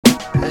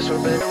Yo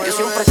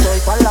siempre estoy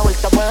para la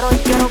vuelta, pero hoy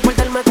quiero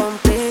perderme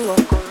contigo.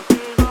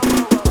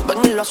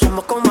 Ven y lo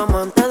hacemos como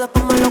amantes,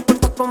 después me lo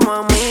cuentas como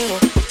amigo.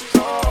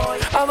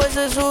 A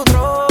veces su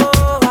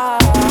droga,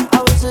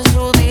 a veces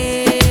su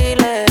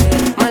dealer,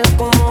 me la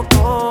como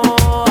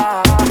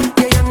toda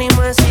y ella ni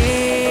me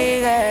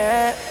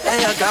sigue.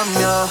 Ella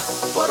cambió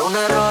por un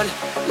error,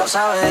 lo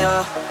sabe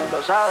Dios.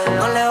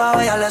 No le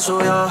va, ella le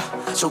subió.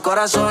 Su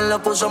corazón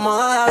lo puso en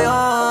modo de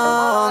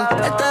avión.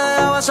 Él te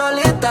dejaba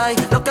solita y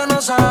lo que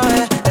no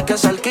sabe es que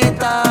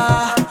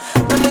cerquita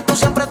de mí tú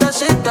siempre te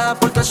citas,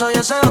 porque soy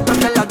ese otro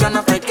que las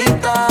ganas te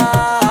quita.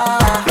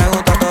 Me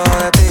gusta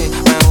todo de ti,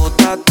 me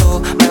gusta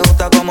tú. Me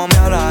gusta cómo me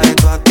hablas y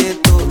tu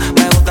actitud.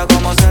 Me gusta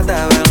cómo se te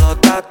ven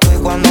los tatus. Y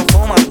cuando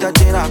fumas te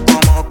achinas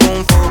como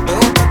kung fu. Me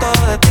gusta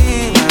todo de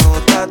ti, me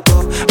gusta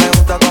tú. Me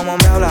gusta cómo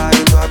me hablas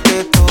y tu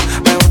actitud.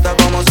 Me gusta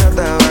cómo se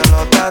te ven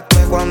los tatus.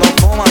 Y cuando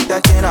fumas te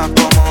achinas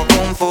como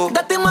kung fu.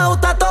 De ti me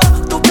gusta todo,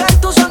 tu piel,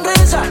 tu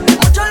sonrisa.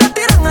 Muchos le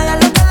tiran a ella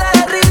lo que le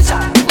dé risa.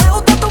 Me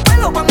gusta tu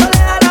pelo cuando le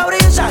da la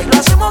brisa. Y lo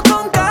hacemos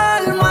con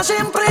calma,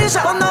 sin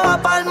prisa. Cuando va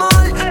pa'l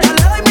mall, yo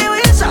le doy mi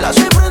visa. La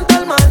soy frente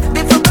al mar,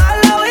 disfruta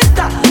de la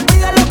vista.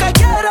 Pide lo que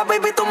quieras,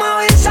 baby, tú me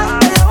avisas.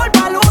 Te llevo el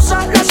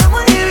palusa, lo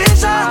hacemos en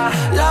Ibiza.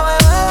 La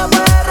bebé de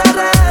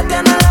PRR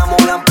tiene la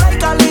mula en play,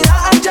 calidad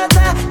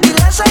HD.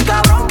 Dile a ese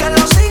cabrón que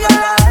lo siga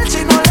a él.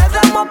 Si no le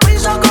damos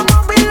piso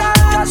como Pilar,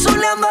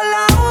 gasoleando en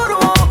la Uru.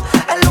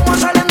 El humo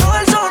saliendo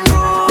del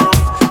sunroof.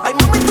 Ay,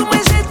 mami, tú me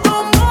hiciste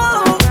un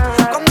move.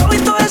 Cuando vi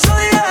todo eso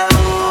dije,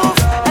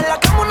 en la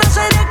cama una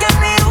serie que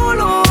ni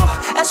Hulu.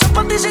 Esos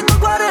panticitos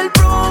para el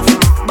proof.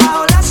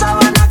 Bajo la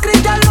sábana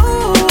crilla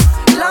luz.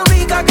 La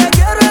única que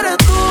quiero eres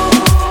tú.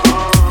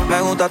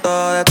 Me gusta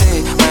todo de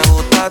ti, me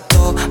gusta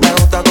tú. Me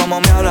gusta cómo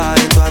me hablas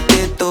y tu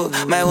actitud.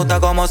 Me gusta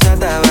cómo se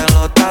te ven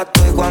los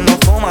tatus. Y cuando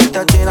fumas te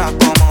achinas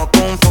como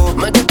kung fu.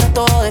 Me gusta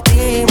todo de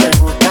ti, me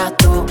gustas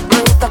tú. Me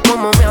gusta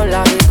cómo me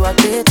hablas y tu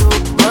actitud.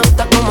 Me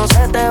gusta cómo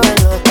se te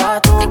ven los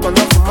tatus. Y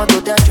cuando fumas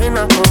tú te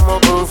achinas como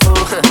kung fu.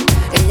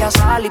 Ella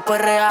sale y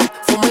perrea,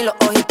 fuma y los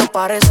ojitos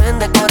parecen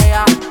de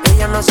Corea.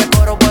 Ella no hace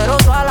coro pero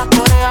todas las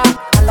coreas.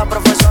 A la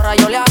profesora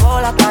yo le hago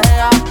la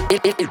tarea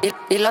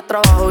y la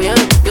trabajo bien.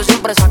 Yo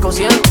siempre saco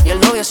 100 y el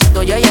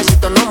noviecito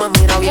yeyecito no me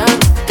mira bien.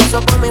 Que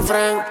eso por mi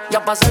friend,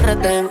 ya pasa el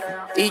retén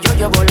y yo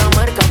llevo la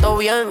marca todo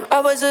bien.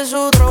 A veces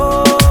su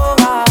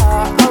droga,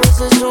 a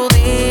veces su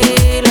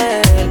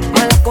dealer,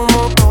 me la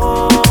como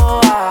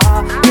toda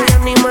y ella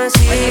ni me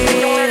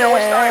sigue.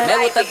 Me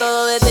gusta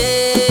todo de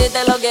ti,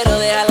 te lo quiero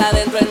dejar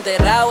adentro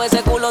enterrado.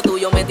 Ese culo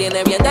tuyo me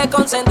tiene bien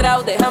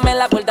desconcentrado. Déjame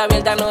la puerta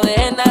abierta, no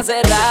dejes nada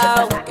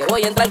cerrado. Que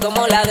voy a entrar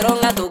como ladrón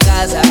a tu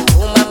casa.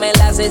 Fúmame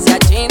la esencia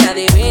china,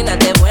 divina.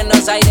 De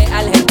Buenos Aires,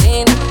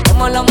 Argentina.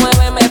 Como lo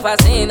mueve me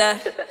fascina.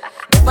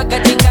 Después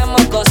que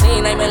chingamos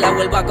cocina y me la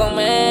vuelvo a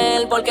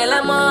comer, porque el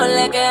amor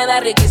le queda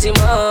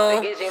riquísimo.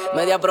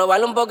 Me di a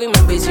probarlo un poco y me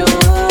envició.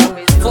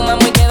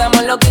 Fumamos y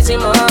quedamos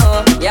loquísimos.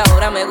 Y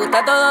ahora me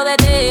gusta todo de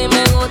ti,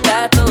 me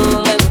gusta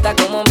tú. Me gusta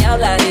cómo me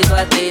hablas y tu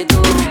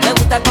actitud. Me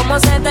gusta cómo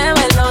se te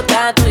ven los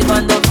tatus. Y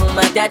cuando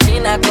fumas te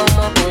achinas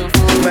como kung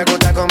fu. Me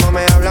gusta cómo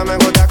me habla, me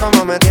gusta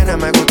cómo me tiene.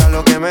 Me gusta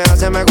lo que me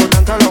hace, me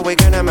gustan todos los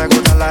weekends. Me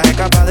gustan las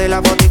escapadas y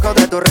las foticos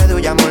de tu red.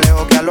 Huyamos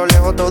lejos, que a lo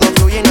lejos todo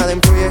fluye y nada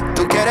influye.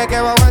 Tú quieres que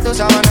bajo en tu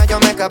sábana yo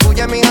me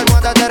escapulle. Mis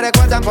almohadas te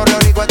recuerdan por lo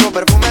rico de tu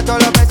perfume.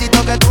 Todos los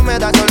besitos que tú me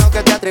das son los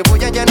que te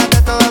atribuyen.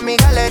 Llenaste toda mi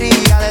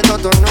galería de todo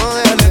turno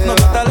de no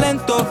de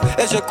talento,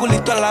 ese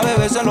culito a la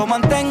bebé se lo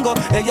mantengo.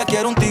 Ella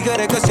quiere un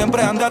tigre que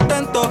siempre ande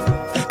atento,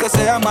 que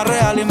sea más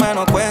real y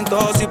menos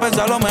cuento. Si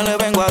pensarlo me le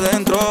vengo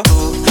adentro.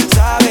 Tú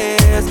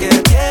sabes que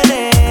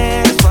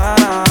tienes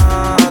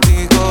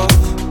fanáticos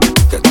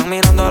que están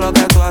mirando lo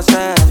que tú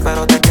haces,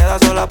 pero te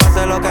quedas sola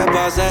pase lo que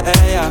pase.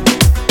 Ella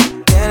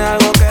tiene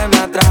algo que me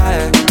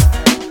atrae,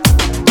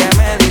 que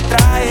me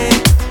distrae,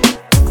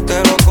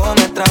 que loco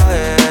me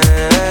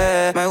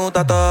trae. Me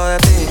gusta todo de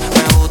ti,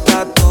 me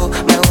gusta tú.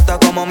 Me gusta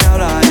cómo me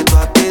hablas y tu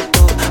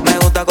actitud. Me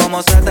gusta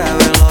cómo se te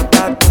ven los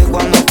tatus. Y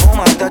cuando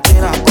fumas te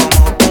achinas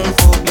como kung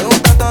fu. Me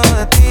gusta todo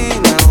de ti,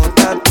 me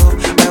gusta tú.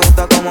 Me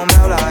gusta cómo me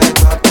hablas y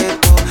tu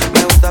actitud.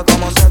 Me gusta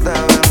cómo se te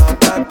ven los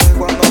tatus. Y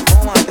cuando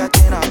fumas te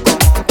achinas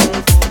como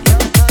kung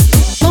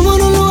fu. Vamos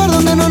a un lugar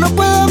donde no nos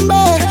puedan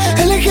ver.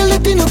 Elegí el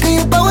destino que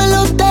yo pago el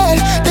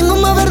hotel. Tengo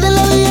más verde en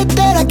la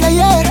billetera que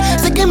ayer.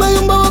 Sé que me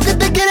dio un bobo que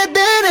te quiere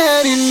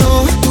tener. Y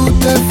no, tú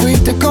te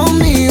fuiste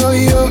conmigo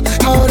y yo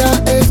ahora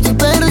estoy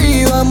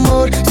perdido,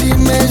 amor. Si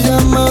me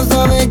llamas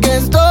sabes que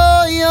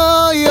estoy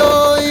yo.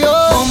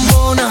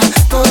 Bombona,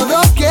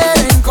 todos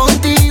quieren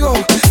contigo,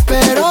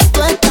 pero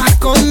tú estás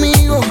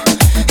conmigo.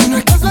 Y no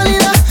es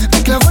casualidad,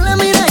 me clavó la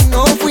mira y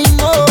no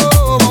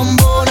fuimos.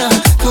 Bombona,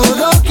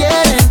 todos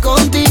quieren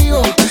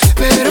contigo,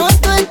 pero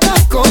tú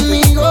estás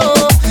conmigo.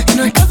 Y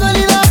no es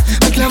casualidad,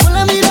 me clavó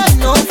la mira y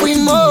no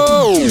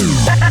fuimos.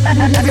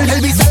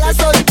 El visa la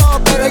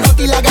soltó, pero el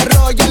goti la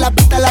agarró. Ya la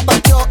pista la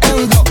partió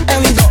en dos.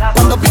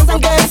 Cuando piensan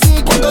que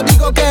sí, cuando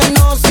digo que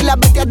no. Soy la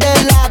bestia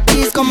de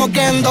lápiz como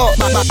Kendo.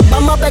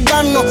 Vamos a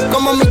pegarnos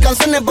como mis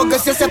canciones, porque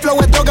si ese flow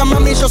es droga,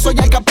 mami, yo soy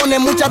el Capone.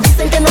 Muchas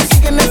dicen que no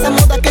siguen esa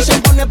moda que se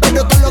impone,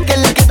 pero todo lo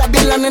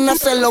nena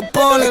se lo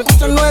pone.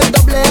 Escucha no es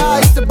doble A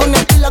y se pone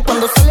pila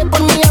cuando sale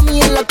por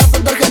Miami en la casa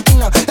de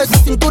Argentina. Esa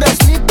cintura es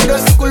slip, pero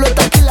ese culo es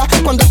tequila.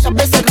 Cuando ella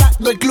ve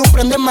cerrado el club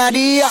prende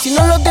María. Si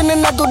no lo tiene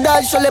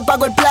natural, yo le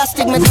pago el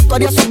plastic. Me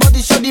tatuaría su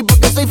body shorty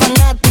porque soy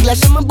fanatic. La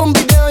llaman por un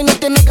video y no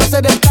tiene que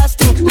hacer el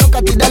casting.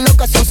 Loca, tira la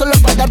ocasión solo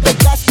para darte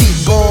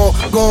castigo.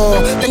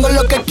 Tengo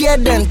lo que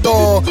quieren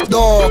todo.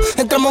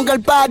 Entramos al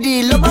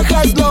party, lo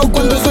bajas low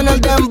cuando suena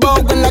el dembow.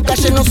 En la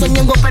calle no soy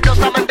ñengo, pero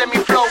saben de mi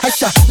flow.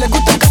 Aisha, le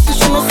gusta casi,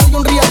 yo no soy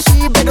un real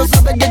G, pero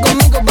sabe que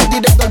conmigo va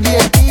directo al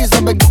VIP.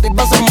 Sabe que te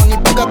pasa money,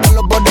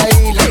 págatelo por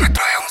ahí. Le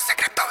trae un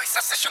secreto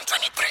Visa Session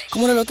 23.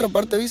 ¿Cómo era la otra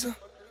parte, Visa?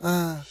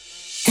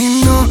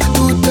 Y no,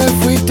 tú te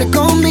fuiste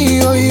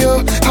conmigo y yo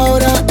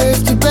ahora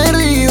estoy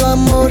perdido,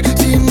 amor.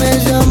 Si me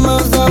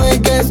llamas, sabes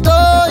que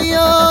estoy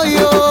yo.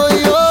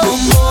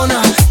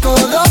 Bombona,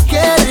 todos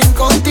quieren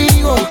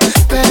contigo,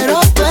 pero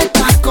tú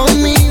estás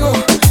conmigo.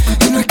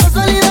 Y no es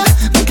casualidad,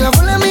 me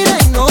clavó la mira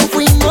y no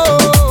fuimos.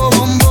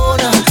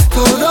 Bombona,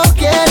 todos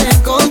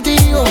quieren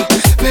contigo,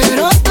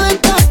 pero tú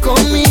estás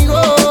conmigo.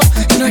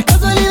 Y no es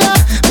casualidad,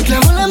 me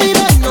clavó la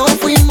mira y no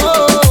fuimos.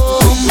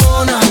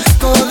 Bombona,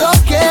 todos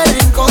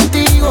quieren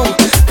contigo,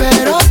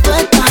 pero tú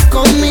estás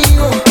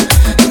conmigo.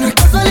 Y no es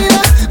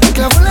casualidad, me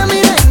clavó la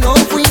mira y no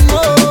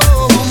fuimos.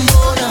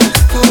 Bombona,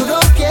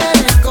 todos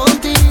quieren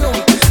contigo,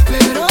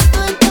 pero tú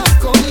estás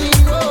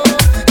conmigo.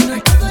 Y no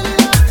es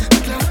casualidad, me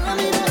clavó la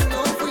mira y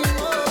no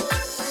fuimos.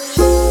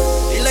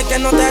 Dile que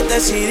no te has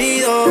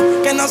decidido,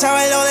 que no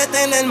sabes lo de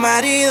tener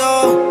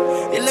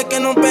marido. Dile que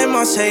nos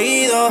vemos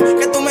seguido,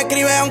 que tú me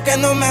escribes aunque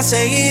no me has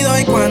seguido.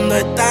 Y cuando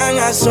están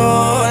a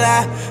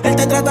solas, él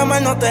te trata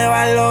mal, no te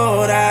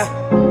valora.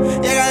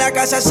 Llega a la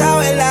casa,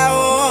 sabe la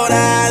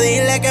hora.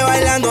 Dile que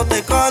bailando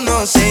te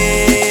conocí.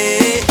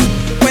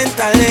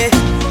 Cuéntale,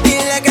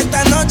 dile que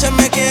esta noche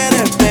me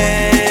quieres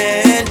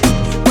ver.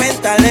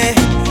 Cuéntale,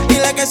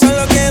 dile que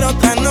solo quiero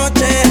otra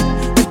noche.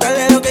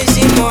 Cuéntale lo que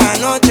hicimos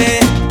anoche.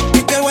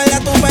 Y que huele a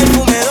tu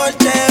perfume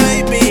dolce,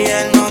 baby,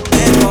 él no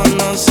te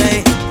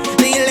conoce.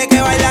 Dile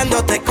que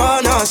bailando te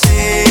conocí.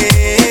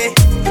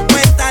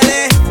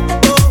 Cuéntale,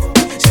 tú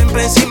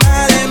siempre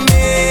encima de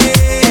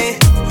mí.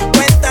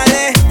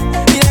 Cuéntale,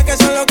 dile que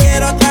solo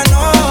quiero otra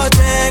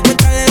noche.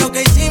 Cuéntale lo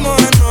que hicimos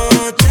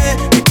anoche.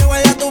 Y que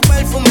huele a tu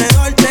perfume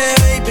dolce,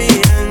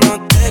 baby, él no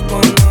te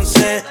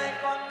conoce.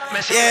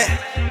 Yeah.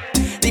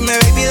 Dime,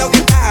 baby, lo que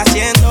estás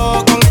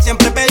haciendo. Con él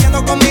siempre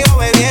peleando, conmigo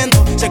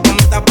bebiendo. Se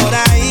comenta por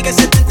ahí que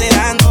se está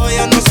enterando.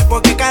 Yo no sé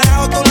por qué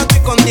carajo tú lo estás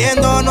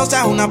escondiendo. No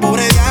seas una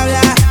pobre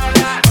diabla.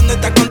 Cuando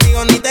estás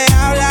contigo ni te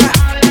habla.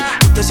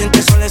 Tú te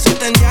sientes sola, eso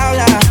te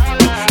endiabla.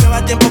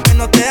 Lleva tiempo que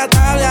no te da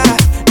tabla.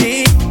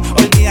 Y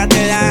olvídate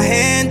de la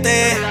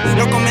gente,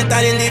 los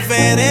comentarios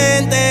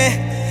indiferentes.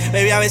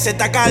 Baby, a veces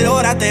te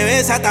acalora, te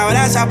besa, te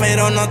abraza,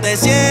 pero no te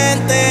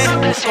sientes.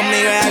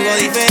 Conmigo es algo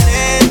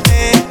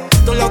diferente.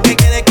 Tú lo que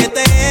quieres que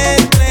te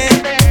entre,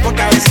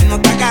 porque a veces no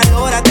te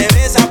acalora, te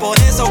besa. Por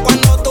eso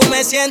cuando tú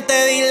me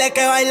sientes, dile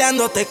que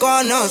bailando te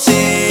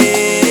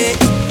conocí.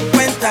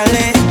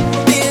 Cuéntale,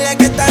 dile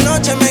que esta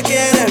noche me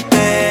quieres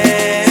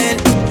ver.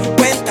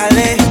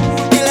 Cuéntale,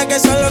 dile que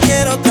solo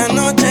quiero otra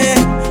noche.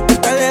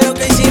 Cuéntale lo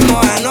que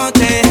hicimos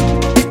anoche.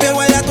 Y que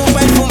huele a tu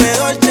perfume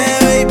dolce,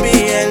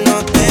 baby, él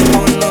no te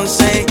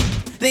conoce.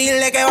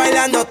 Dile que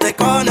bailando te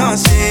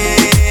conocí.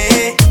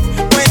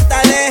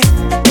 Cuéntale,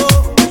 tú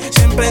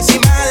siempre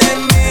encima de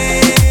mí.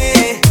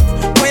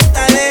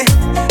 Cuéntale,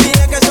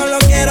 dile que solo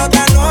quiero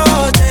otra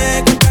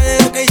noche.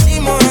 Cuéntale lo que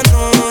hicimos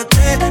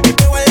anoche. Y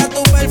que huele a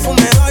tu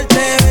perfume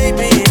dolce,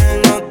 baby,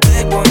 él no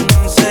te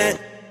conoce.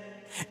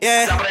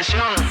 Yeah.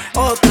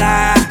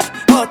 Otra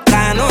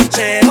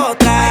noche,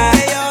 otra.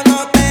 Que yo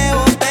no te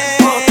boté.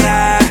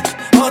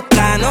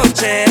 Otra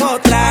noche,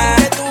 otra.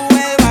 Que tú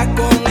vuelvas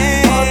con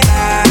él.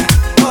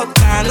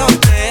 Otra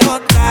noche,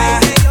 otra.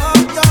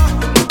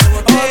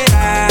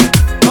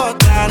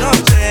 Otra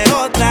noche,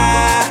 otra.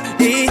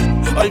 Y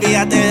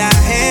olvídate de la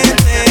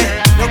gente,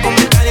 los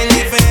comentarios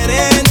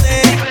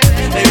indiferentes.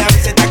 Baby, a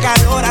veces te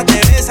acalora,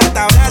 te besa, te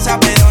abraza,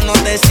 pero no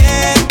te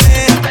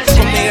sientes.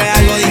 Conmigo es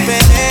algo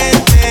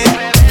diferente.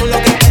 Tú lo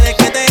que quieres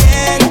que te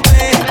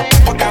entre,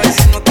 porque a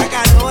veces no te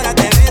acalora,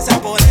 te besa.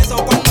 Por eso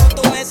cuando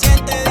tú me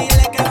sientes,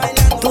 dile que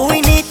bailando. Tú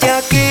viniste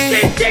aquí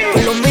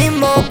con lo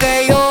mismo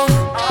que yo.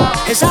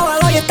 El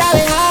sábado ya está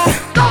dejada.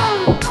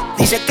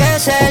 Dice que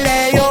se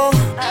le dio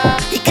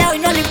y que hoy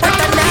no le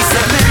importa nada. Y se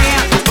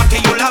menea pa'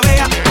 que yo la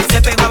vea. Y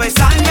se pega a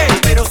besarme,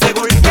 pero se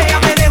voltea.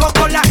 Me dejo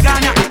con las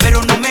ganas,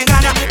 pero no me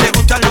gana. Le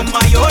gustan los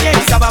mayores,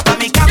 esa va pa'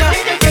 mi cama.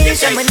 Y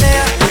se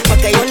menea pa'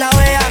 que yo la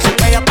vea. Se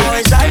pega pa'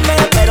 besarme,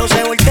 pero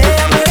se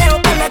voltea. Me dejo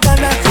con las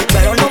ganas,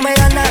 pero no me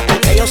gana.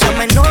 Que yo sea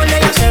menor,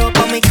 ella se va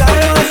pa' mi cama.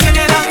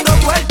 Viene dando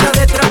vueltas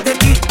detrás de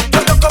ti.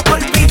 Yo loco por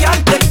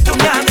pillarte, tú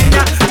me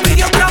amenas.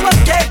 Pide otra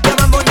botella,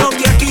 vámonos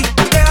de aquí.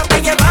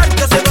 Déjate llevar,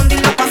 yo sé dónde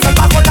la pasa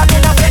bajo la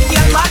luna. Ven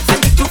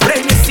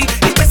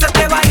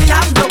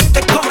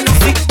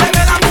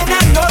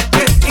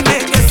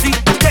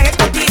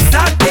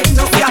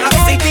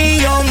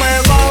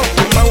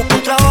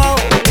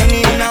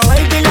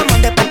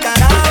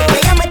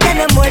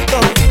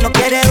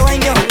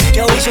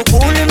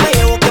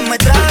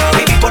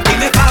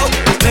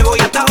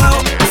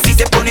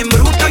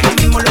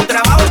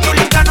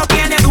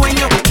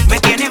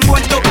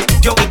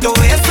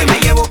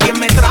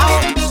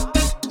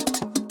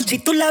Si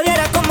tú la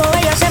vieras como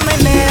ella se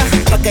menea,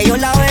 pa' que yo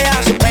la vea,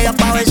 se pega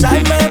pa'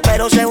 besarme,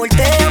 pero se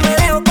voltea, me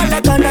dejo con la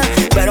gana,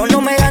 pero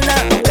no me gana,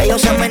 aunque yo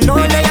sea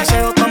menor, ella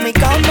se va pa' mi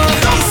cama.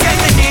 Y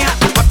se menea,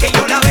 pa' que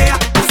yo la vea,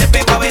 se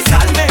pega a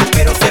besarme,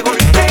 pero se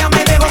voltea,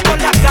 me dejo con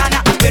la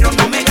gana, pero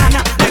no me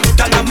gana, le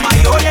gustan las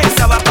mayores,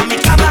 esa va pa' mi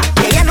cama.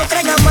 Que ella no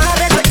traiga más,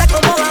 suelta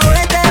como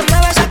gavete,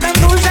 me besa tan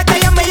dulce que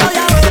ella me dio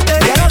diabetes.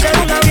 Quiero ser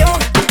un avión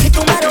y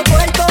tu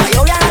aeropuerto,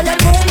 yo viajar del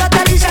mundo hasta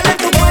aterrizar en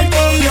tu cuerpo.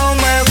 Y yo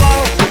me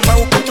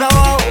busco un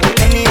trabajo,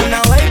 tenía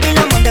una baby,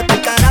 la mandé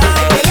pa'l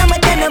carajo. Ella me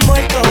tiene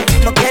envuelto,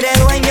 no quiere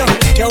dueño,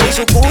 yo vi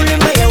su culo y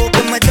me llevo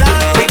que me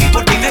trago. Baby,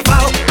 por ti me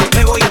bajo,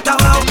 me voy hasta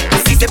abajo,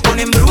 si se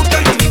ponen brutos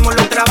yo mismo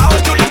los trabajo.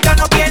 Chulita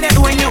no tiene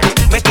dueño,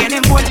 me tiene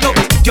envuelto,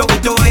 yo vi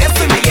todo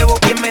eso y me llevo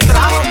quien me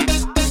trajo.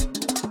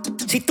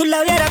 Si tú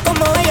la vieras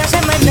como ella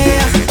se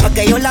menea, pa'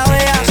 que yo la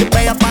vea, se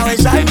pega pa'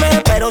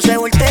 besarme, pero se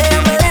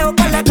voltea, me dejo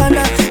con la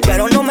gana,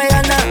 pero no me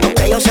gana,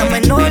 aunque yo sea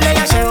menor,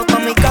 ella se va pa'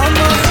 mi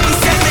cama. Y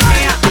se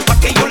menea, pa'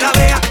 que yo la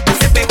vea,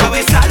 se pega a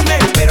besarme,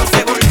 pero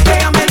se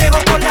voltea, me dejo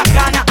con la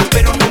gana,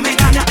 pero no me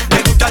gana,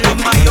 me gustan los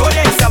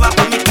mayores, esa va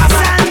pa' mi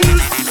casa.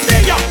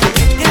 Yo,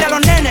 dile a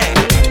los nenes.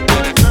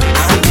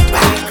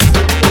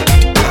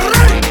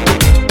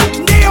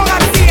 Dio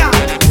García,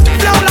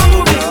 Flow la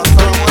movie.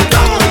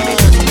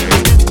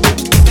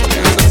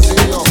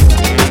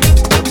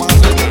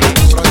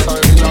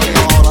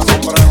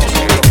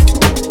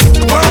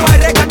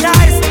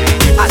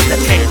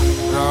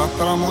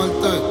 Hasta la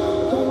muerte.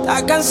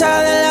 Está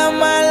cansada de las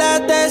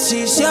malas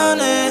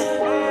decisiones,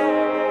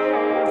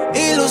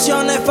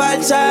 ilusiones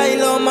falsas y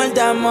los mal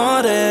de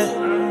amores.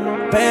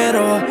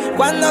 Pero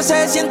cuando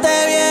se siente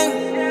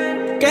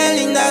bien, qué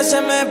linda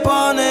se me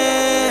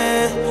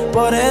pone.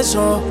 Por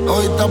eso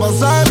Hoy está pa'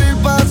 salir,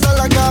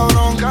 pásala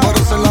cabrón. Por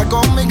eso es la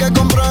combi que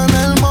compró en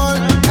el mall.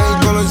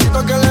 El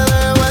colorcito que le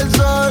dejo el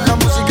sol. La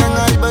música en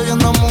ahí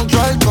bebiendo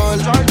mucho alcohol.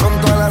 Con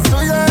toda la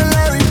suya en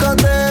la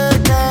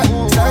discoteca.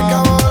 Se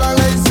acabó la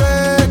ley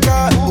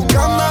seca.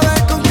 Buscando a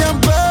ver con quién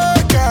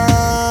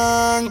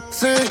pecan.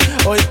 Sí.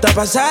 hoy está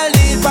pa'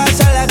 salir,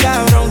 pásala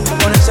cabrón.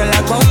 Ponerse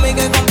la combi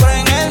que compré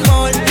en el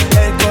mall.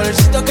 El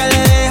colorcito que le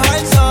dejo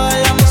al sol.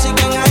 La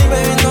música en ahí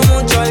bebiendo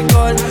mucho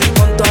alcohol.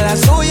 Con toda la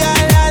suya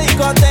en la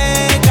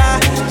discoteca.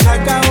 Se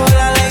acabó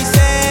la ley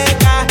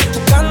seca.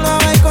 Buscando a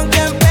ver con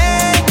quién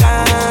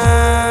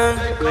pecan.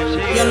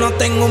 Yo no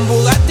tengo un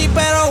Bugatti,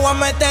 pero voy a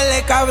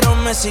meterle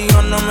cabrón. Me sigue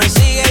o no me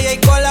sigue y ahí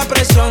con la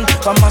presión.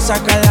 Vamos a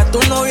sacarle a tu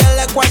novia en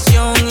la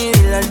ecuación. Y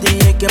dile al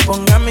DJ que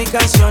ponga mi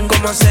canción.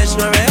 Como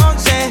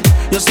 6911.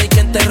 Yo soy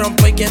quien te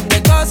rompe y quien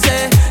te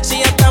cose. Si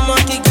ya estamos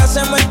aquí, ¿qué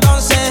hacemos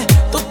entonces?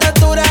 Tu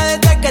estatura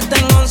desde que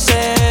tengo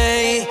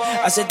 11.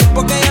 Hace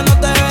tiempo que ya no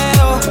te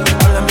veo.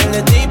 Hablan bien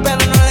de ti, pero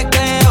no le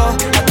creo.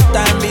 A tú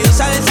estás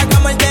envidiosa, le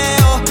sacamos el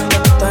dedo.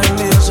 A tú estás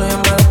envidioso, yo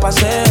me lo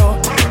paseo.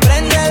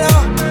 Préndelo,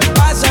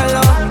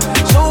 pásalo.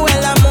 Sube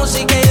la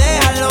música y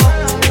déjalo.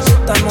 Si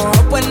estamos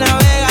pues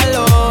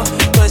navégalo.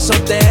 Todo eso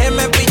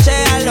déjeme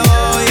pichéalo.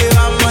 Y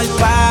vamos al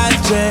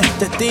parche.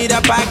 Te tira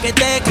pa' que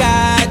te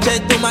cache.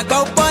 Tú me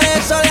acabo por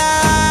eso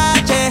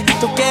lache.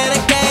 Tú quieres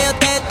que yo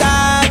te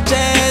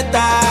tache.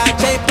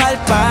 Tache y pa'l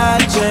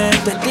parche.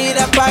 Te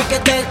tira pa' que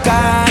te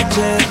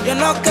cache. Yo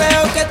no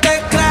creo que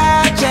te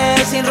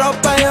crache. Sin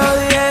ropa yo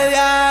dije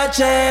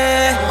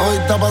viaje. Hoy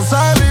está pa'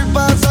 salir,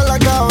 pásala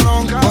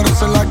cabrón. Por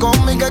eso es la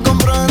combi que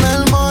compró en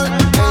el mall.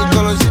 El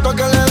colorcito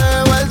que le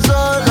dejo el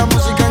sol. La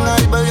música en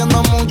ahí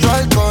bebiendo mucho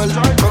alcohol.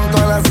 Con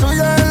toda la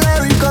suya en la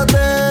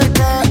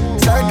discoteca.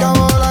 Se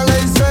acabó la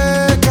ley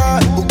seca.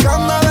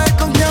 Buscando a ver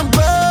con quién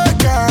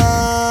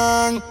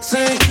pecan.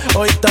 Sí.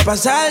 Hoy está pa'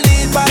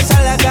 salir,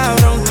 pásala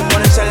cabrón.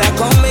 Ponerse la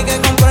combi que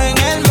compré en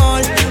el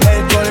mall.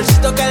 El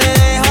colorcito que le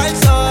dejo al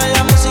sol.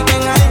 La música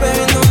en ahí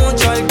bebiendo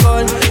mucho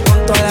alcohol.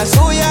 Con toda la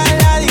suya en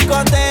la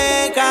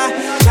discoteca.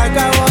 Se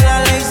acabó la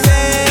ley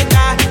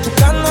seca.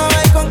 Buscando a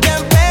ver con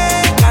quién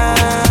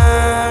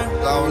pecan.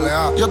 Doble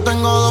A. Yo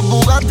tengo dos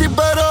Bugatti,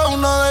 pero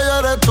uno de ellos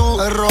eres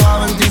tú. El roja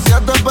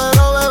 27,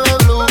 pero bebe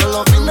blue. En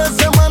los fines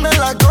de semana en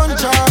la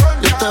concha.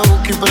 Yo te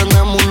busco y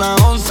prendemos una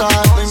onza.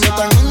 Me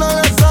invitan y no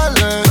le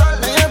sale.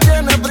 Ella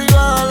tiene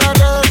privada las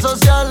redes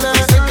sociales.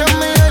 Sé que es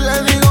mía y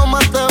le digo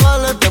más te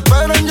vale. Te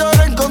espero en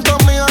llorar con tus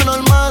amigas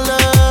normales.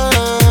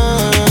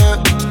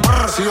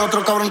 Si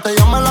otro cabrón te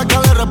llama en la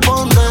cara le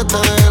responde. Te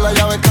dejé la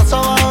llave casa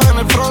abajo en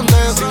el fronte.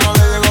 Si no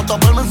le llego a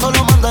toparme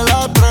solo mande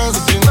las 3.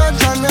 Si no es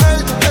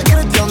Chanel, es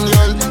Christian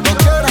Dior. No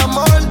quiero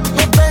amor,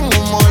 no tengo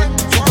humor.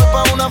 Su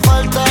culpa es una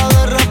falta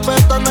de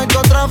respeto al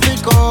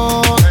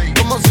narcotráfico.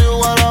 Como si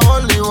jugara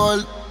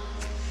voleibol.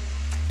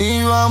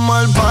 Y vamos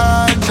al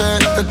parche.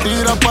 Te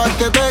tira pa'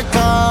 que te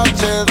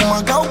cache.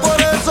 Demacao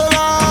por eso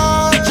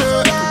la H.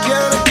 Tú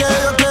quieres que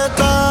yo te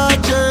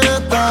tache.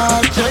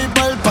 Tache y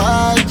pa'l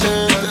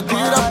parche. Te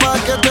tira pa'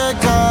 que te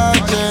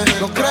cache.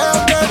 No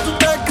creo que tú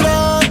te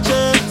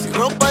craches. Sin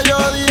ropa yo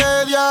dije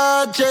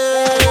DH.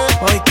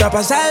 Hoy está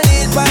pa'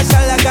 salir,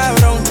 pásala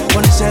cabrón.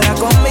 Ponerse la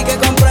combi que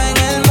compré en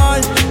el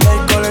mall.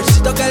 El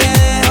colorcito que le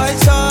dejo el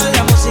sol.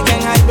 La música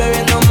en high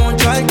bebiendo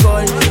mucho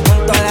alcohol.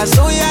 Con toda la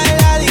suya en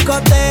la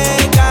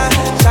discoteca.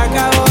 Se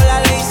acabó la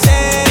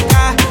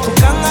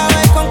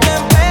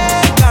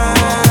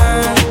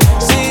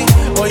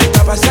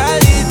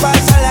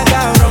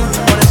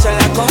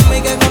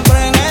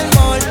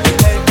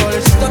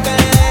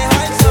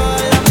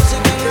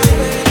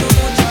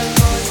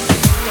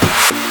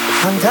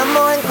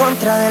Andamos en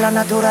contra de la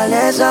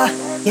naturaleza.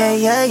 Yeah,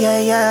 yeah,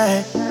 yeah,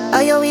 yeah.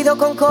 Ha llovido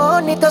con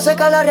conito,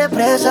 seca la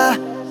represa.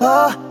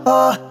 Oh,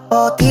 oh,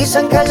 oh.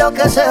 Dicen que lo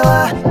que se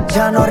va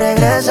ya no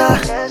regresa.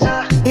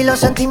 Y los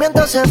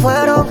sentimientos se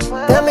fueron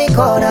de mi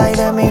cora y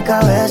de mi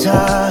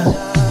cabeza.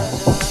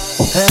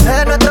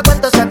 Bebé, nuestro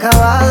cuento se ha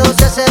acabado.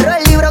 Se cerró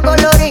el libro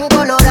colorín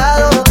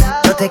colorado.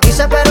 Yo te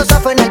quise pero eso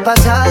fue en el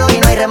pasado. Y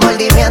no hay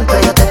remordimiento,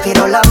 yo te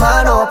tiro la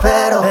mano.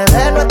 Pero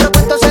bebé, nuestro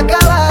cuento se ha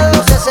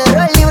acabado. Se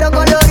cerró el libro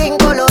colorín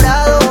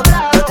colorado.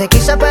 Yo te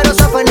quise pero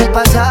eso fue en el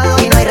pasado.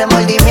 Y no hay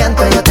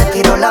remordimiento, yo te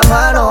tiro la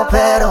mano.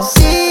 Pero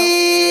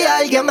si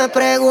alguien me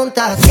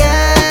pregunta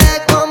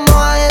qué, cómo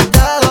has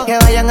estado, que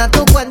vayan a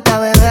tu cuenta,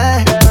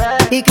 bebé,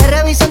 y que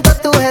revisen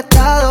todos tus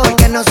estados.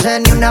 Porque no sé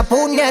ni una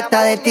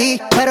puñeta de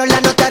ti, pero la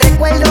nota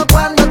recuerdo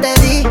cuando te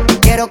di.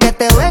 Quiero que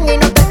te venga y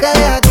no te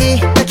quedes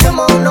aquí.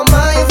 Echemos uno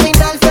más y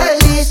final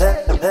feliz.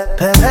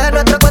 Bebé,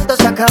 nuestro cuento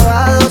se ha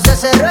acabado. Se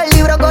cerró el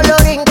libro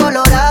colorín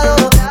colorado.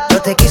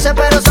 Yo te quise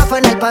pero eso fue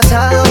en el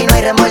pasado. Y no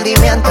hay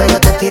remordimiento, yo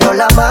te tiro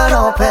la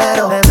mano.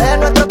 Pero bebé,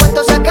 nuestro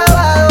cuento se ha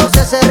acabado.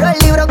 Se cerró el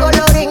libro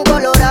colorín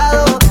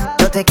colorado.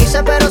 Yo te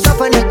quise pero eso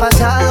fue en el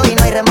pasado. Y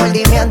no hay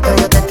remordimiento,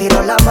 yo te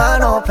tiro la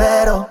mano.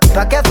 Pero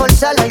 ¿pa' qué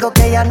forzar algo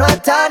que ya no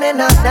está,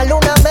 nena? La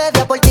luna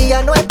media por ti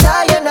ya no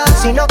está llena.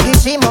 Si no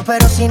quisimos,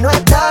 pero si no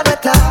está, no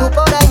está. Tú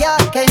por allá,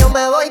 que yo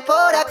me voy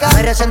por acá. No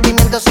hay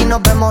resentimiento si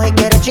nos vemos y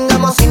quieres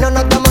chingamos. Si no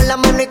nos damos la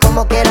mano y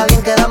como quiera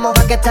bien quedamos.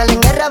 Pa' que estar en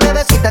guerra,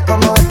 bebecita,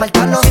 como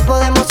espartanos. Si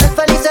podemos ser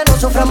felices, no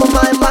suframos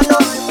más en vano.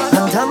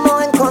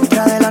 Andamos en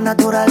contra de la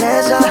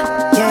naturaleza.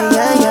 Yeah,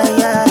 yeah, yeah,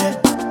 yeah.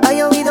 Ha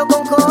llovido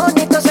con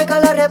conito, seca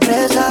la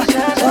represa.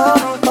 Oh,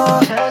 oh,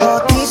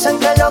 oh. Dicen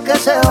que lo que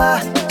se va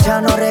ya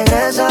no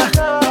regresa.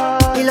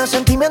 Y los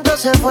sentimientos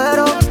se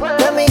fueron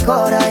de mi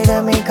cora y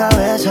de mi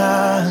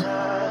cabeza.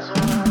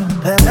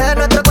 Bebé,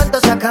 nuestro cuento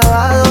se ha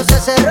acabado. Se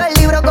cerró el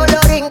libro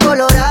colorín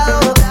colorado.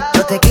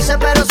 Yo te quise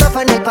pero eso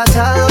fue en el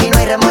pasado. Y no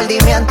hay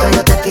remordimiento,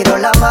 yo te tiro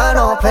la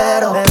mano.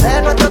 Pero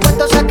bebé, nuestro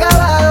cuento se ha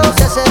acabado.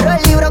 Se cerró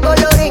el libro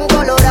colorín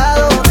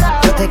colorado.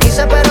 Yo te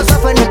quise pero eso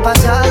fue en el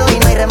pasado. Y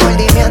no hay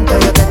remordimiento,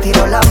 yo te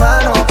tiro la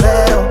mano.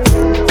 Pero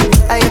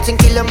I just think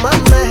kill mame.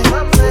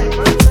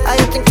 I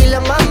just think kill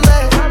mame.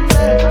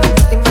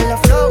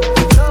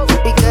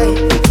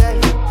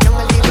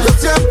 Yo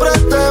siempre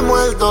te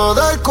muerdo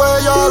del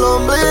cuello al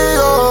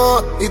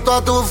ombligo. Y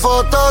todas tus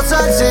fotos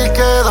sexy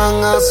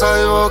quedan a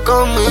salvo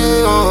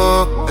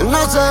conmigo. Él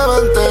no se va a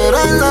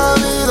enterar en la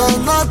vida y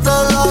no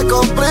te la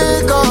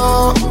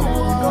complico.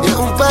 Y es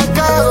un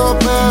pecado,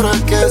 pero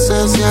es que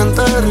se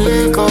siente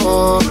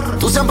rico.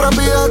 Tú siempre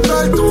pides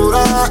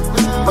tortura,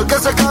 porque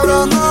ese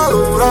cabrón no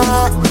dura.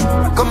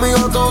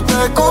 Conmigo tú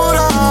te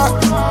curas,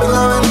 en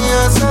la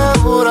avenida es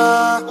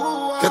segura.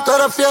 Que tú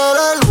eres fiel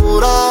el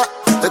dura,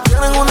 te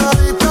tienen una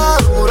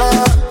dictadura.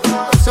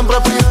 Tú siempre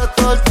pides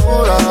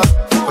tortura,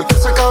 porque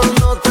ese cabrón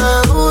no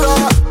te dura.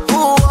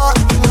 Cuba,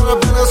 no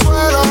eres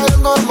Venezuela,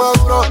 él no es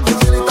Maduro.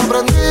 Si ni está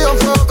prendido en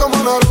fuego como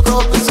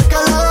Naruto. Dice que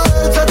la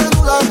de él se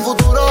regula el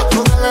futuro.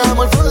 No te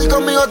dejamos el fuego y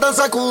conmigo tan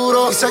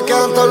seguro. Y se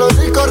quedan todos los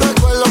ricos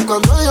recuerdos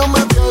cuando yo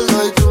me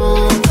pierdo y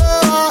tú te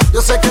vas.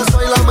 Yo sé que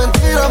soy la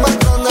mentira más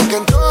grande que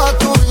en toda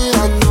tu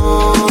vida.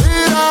 No,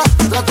 mira,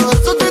 trato de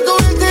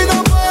sustituirte y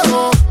no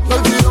puedo. No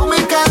olvido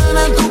mi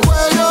cadena en tu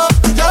cuello.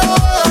 Ya voy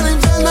al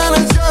infierno en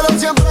el cielo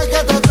siempre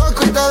que te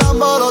toco y te dan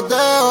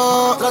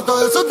boloteo. Trato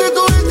de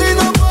sustituirte y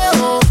no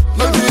puedo.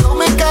 No olvido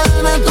mi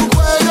cadena en tu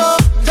cuello.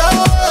 Ya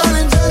voy al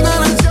infierno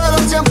en el cielo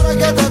siempre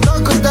que te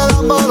toco y te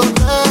dan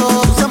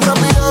boloteo. Tú siempre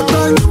pides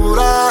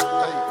tortura,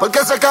 porque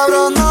ese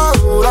cabrón no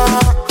dura.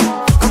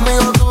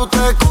 Conmigo tú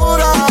te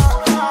curas,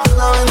 en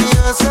la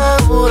avenida es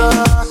segura.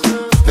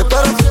 Que tú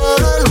eres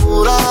fiel el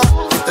jura,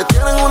 te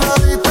tienen una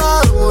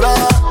dictadura.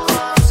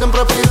 Tú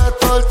siempre pides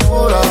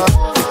tortura,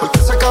 porque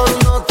ese cabrón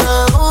no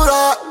te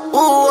dura.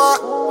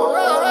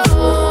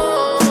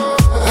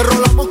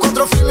 Enrolamos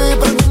 4 filas y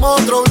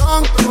prendimos otro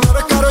blanc. No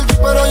eres Karol G,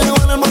 pero llego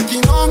en el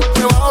maquinón.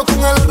 Me bajo con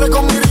el R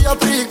con mirilla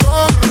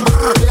tricón.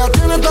 Ella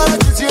tiene toda la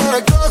chichi en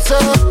el closet.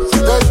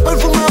 Te di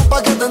perfumado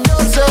pa' que te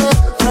endiose.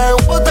 Trae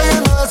un bote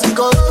lleno de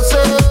 512.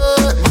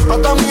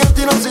 Pata mi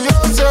destino si yo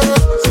sé.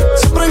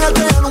 Siempre en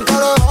alta ella nunca le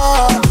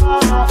baja.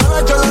 No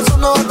le echo el son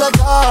no te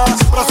caja.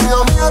 Siempre ha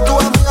sido mía, tu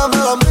amiga me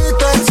la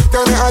admiten. Si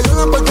tienes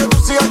ayuda porque tú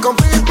sigas con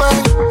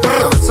Pippen.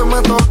 A veces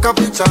me toca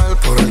pichar,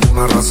 por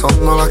alguna razón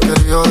no la he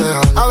querido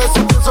dejar. A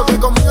veces pienso que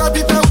conmigo a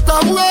ti te gusta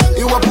jugar.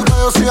 Igual puta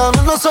yo soy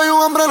Anuel, no soy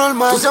un hombre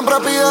normal. Tú siempre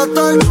pides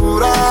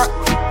tortura,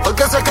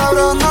 porque ese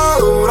cabrón no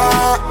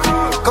dura.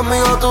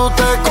 Conmigo tú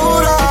te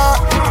curas,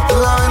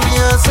 en la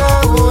avenida es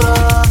segura.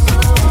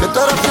 Que tú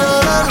eres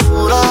fiel al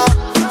jura,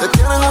 te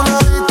tienen una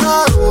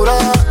dictadura.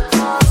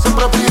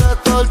 Siempre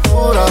pides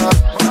tortura,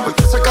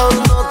 porque ese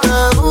cabrón no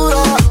te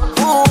dura.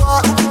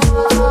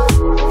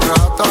 Ya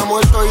está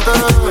muerto y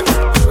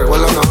te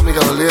recuerda a una amiga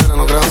del líder,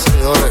 no crean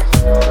seguidores.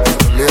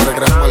 Los líderes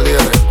crean más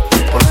líderes.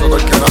 Por eso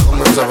cualquiera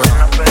hombre se ve.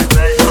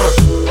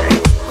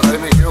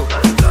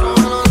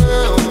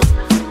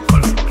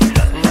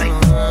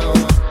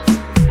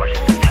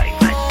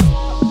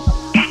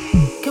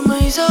 ¿Qué me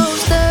hizo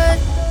usted?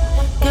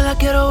 la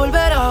quiero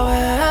volver a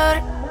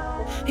ver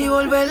y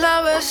volverla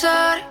a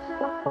besar.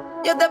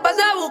 Yo te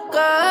pasé a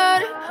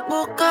buscar.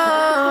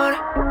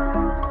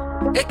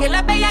 Es que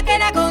la bella que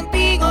era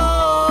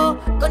contigo,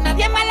 con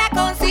nadie más la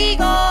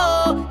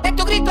consigo. De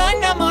tu grito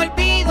no me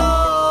olvido.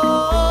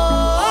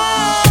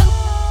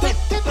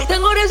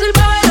 Tengo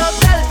reservado el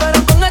hotel,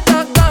 pero con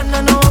estas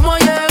ganas no vamos a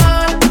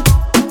llegar.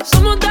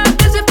 Somos tan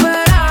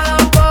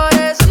desesperados, por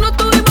eso no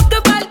tuvimos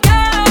que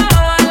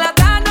parquear. La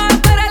gana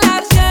espera el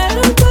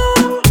asiento,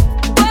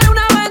 para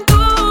una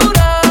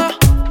aventura,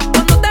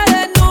 cuando te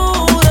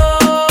desnudo.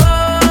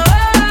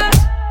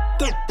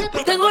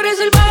 Tengo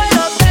reservado el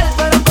hotel,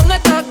 pero con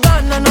estas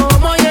ganas no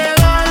vamos a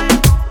llegar.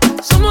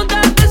 Somos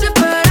tan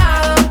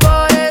desesperados,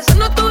 por eso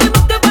no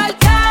tuvimos que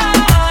parquear.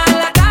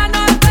 La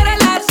gana espera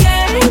el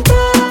asiento,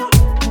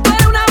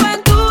 para una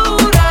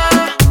aventura,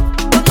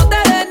 cuando te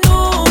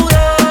desnudo.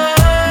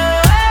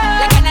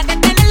 La ganas de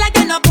tenerla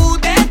yo no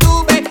pude,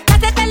 tuve.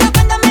 Hacértelo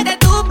cuando me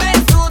detuve,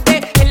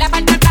 sudé. En la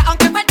parte atrás,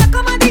 aunque falta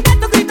comodidad,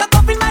 tu grito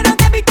confirmaron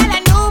que viste la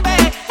nube.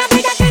 La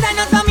bella queda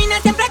nos domina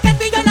siempre que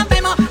tú y yo nos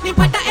vemos. No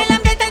importa el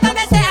ambiente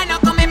donde sea, nos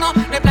comemos.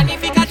 No hay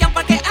planificación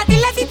porque a ti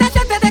la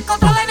situación te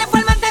descontrola de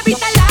forma de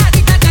evitar la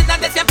situación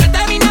donde siempre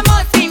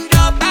terminamos sin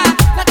ropa.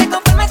 No te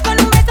conformes con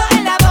un beso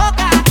en la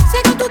boca.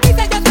 Según tú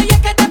dices, yo soy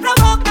el que te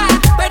provoca,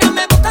 pero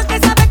me buscas que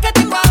sabes que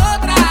tengo a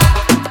otra.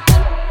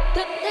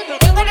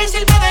 Tengo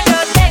reservado el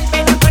hotel,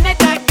 pero con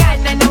esta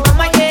gana no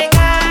vamos a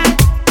llegar.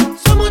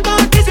 Somos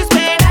dos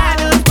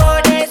desesperados,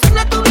 por eso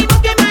no tuvimos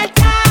que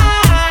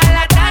marchar.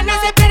 La gana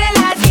se espera el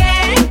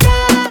asiento,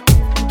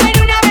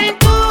 pero una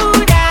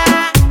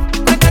aventura,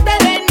 cuando te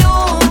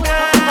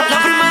desnudas. La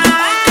primera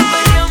vez que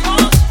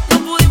peleamos, no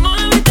pudimos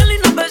evitarlo y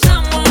nos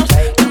besamos.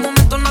 Que el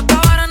momento no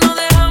acabara, nos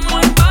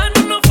dejamos en vano.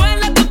 No fue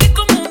la toque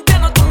como un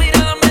piano, tu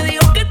mirada me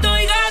dijo que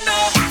estoy gano.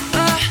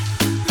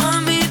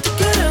 Mami, tú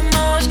quieres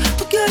más,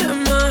 tú quieres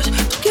más,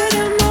 tú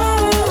quieres más.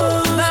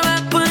 Bebé,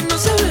 pues no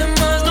se ve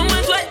más, no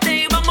me sueltes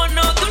y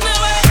vámonos de una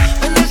vez.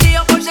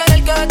 Bendecido por ser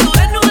el que tú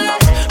desnudas.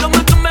 Lo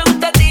más que me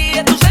gusta a ti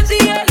es tu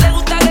sencillez. Le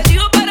gusta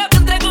agresivo, pero que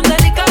entre con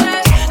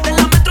delicadez. De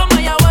la metro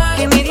Mayagüez.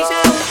 Que me dice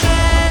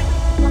usted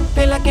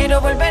que la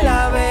quiero volver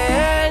a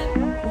ver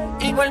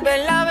y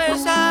volverla a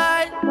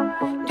besar.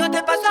 Yo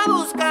te paso a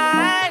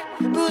buscar.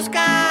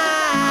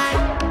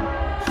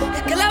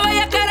 Es que la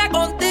bella que era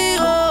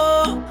contigo,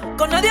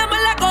 con nadie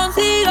más la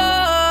consigo.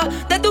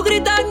 De tu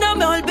gritar no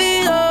me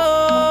olvido.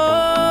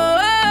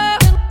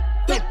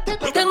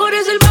 Tengo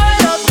reservado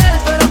el hotel,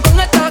 pero con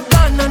estas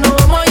ganas no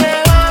vamos a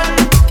llegar.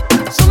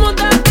 Somos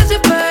tan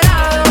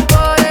desesperados,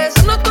 por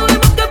eso no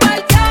tuvimos que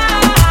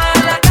parquear.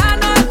 La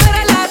gana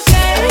espera el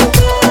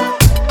asiento,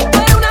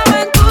 para una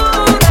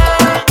aventura,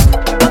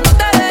 cuando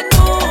te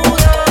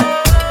desnudo.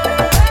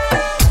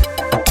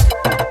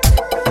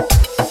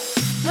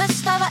 No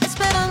estaba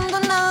esperando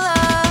nada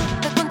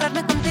de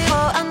encontrarme contigo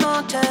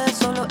anoche.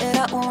 Solo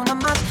era una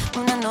más,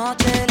 una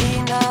noche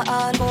linda,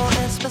 algo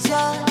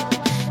especial.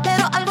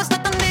 Pero algo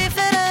está tan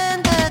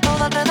diferente,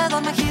 todo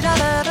alrededor me gira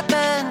de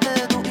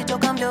repente. Tú y yo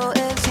cambio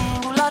el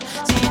singular,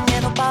 sin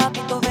miedo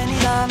papito, ven y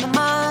dame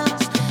más.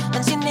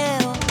 Ven sin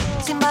miedo,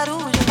 sin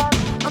barullo,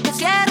 no te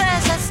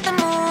cierres a este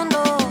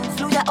mundo.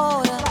 Fluye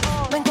ahora,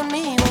 ven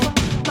conmigo,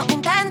 no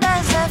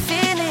intentes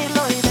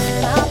definirlo. Y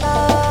ven acá,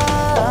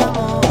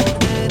 amor,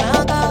 ven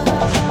acá.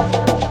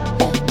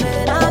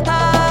 Ven acá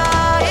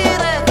y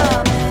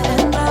déjame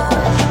entrar.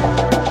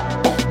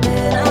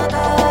 Ven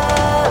acá,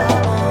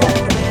 amor,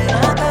 ven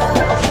acá.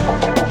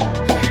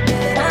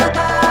 Ven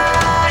acá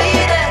y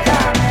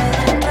déjame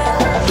entrar.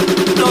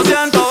 Lo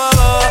siento,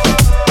 bebé.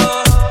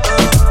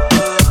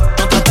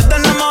 No trates de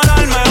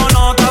enamorarme o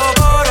no te hago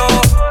coro.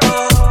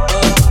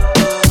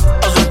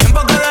 Hace tiempo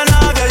que de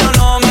nadie yo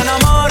no me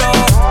enamoro.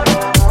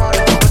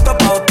 Estoy puesto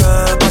pa'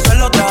 usted, pa'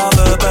 hacerlo otra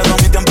vez, pero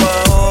mi tiempo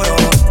es oro.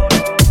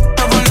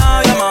 No por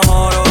nadie me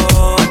amoro.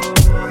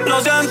 Lo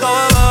siento,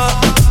 bebé.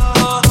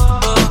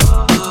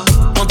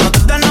 No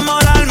trates de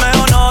enamorarme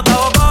o no te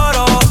hago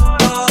coro.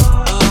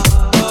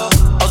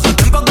 Hace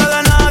tiempo que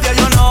de nadie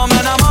yo no me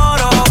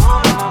enamoro.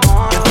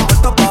 Estoy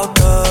puesto pa'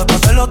 usted, pa'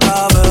 hacerlo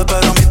otra vez,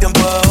 pero mi tiempo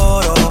es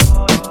oro.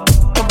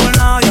 No por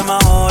nadie me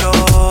amoro.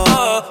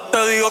 Te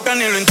digo que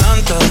ni lo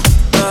intentes.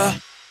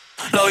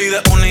 La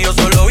vida es una y yo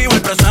solo vivo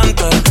el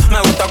presente. Me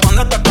gusta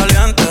cuando estás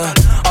caliente.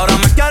 Ahora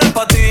me quieres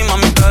pa' ti,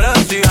 mami, tú eres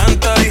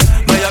exigente. Y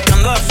bella que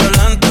ando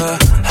excelente.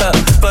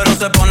 Pero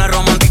se pone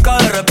romántica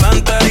de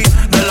repente. Y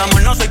del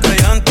amor no soy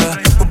creyente.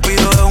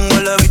 Cupido es un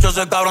huele bicho,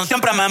 ese cabrón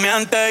siempre me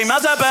miente. Y me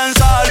hace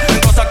pensar en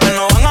cosas que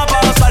no van a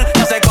pasar.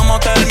 Ya sé cómo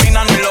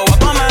terminan y lo voy a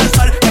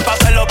comenzar. Que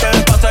pase lo que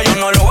pase, yo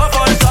no lo voy a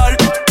forzar.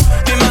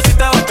 Dime si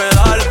te va a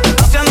quedar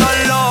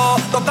haciéndolo,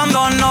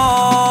 tocándonos.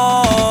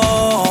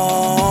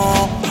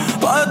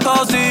 Pa'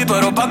 esto sí,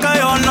 pero pa' que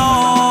yo no.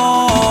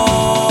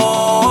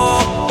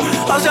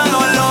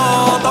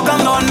 Haciéndolo,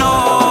 tocándonos.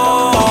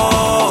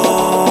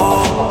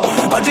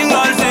 Pa'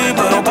 chingar sí,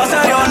 pero pa'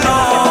 serio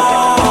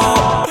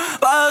no.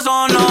 Pa'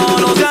 eso no,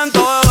 lo siento,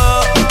 bebé.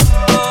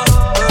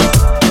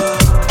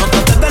 No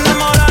trates de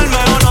enamorarme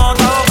o no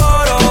te hago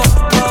coro.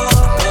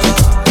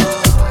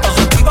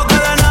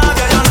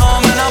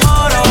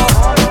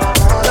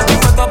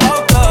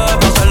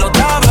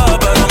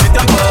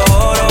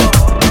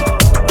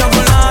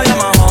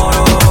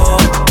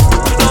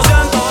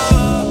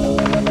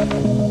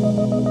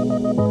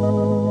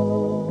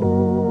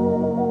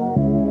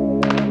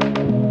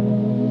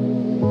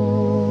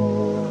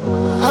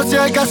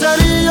 Hacia el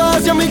caserío,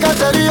 hacia mi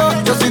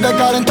caserío. Yo soy de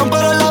Calentón,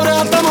 pero en la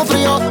brea estamos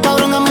fríos.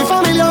 Cabrón, en mi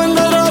familia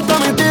vende droga hasta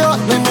mi tío.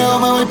 Ni miedo,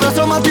 me voy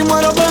preso, mato y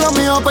muero por lo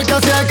mío. Porque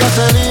hacia el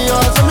caserío,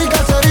 hacia mi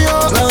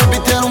caserío. La baby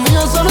tiene un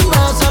mío, solo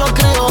nada, se lo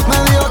crío.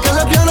 Me dijo que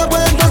lesbiana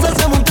puede entonces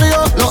hacerme un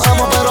trío. Lo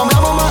amo, pero me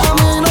amo más a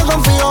mí y no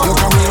confío. Yo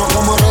camino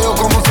como reo,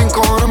 como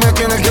 5 horas, me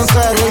tiene quien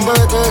ser. El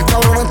BT,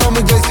 cabrón, está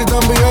mi Jay-Z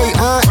de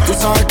NBA. Tú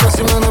sabes que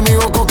si mi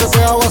enemigo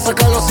coquetea, voy a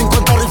sacar los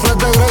 50 rifles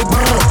de Grey.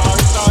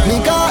 Mi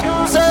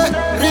caserío,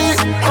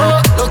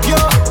 lo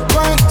quiero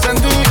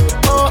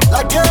encendido.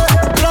 La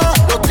guerra,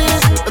 lo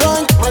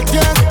tiran mal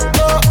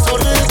tiempo,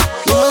 sorry.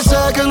 Yo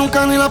sé que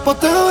nunca ni la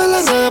posteo en la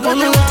red.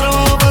 Poner el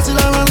trabajo fácil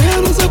a la niña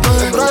no se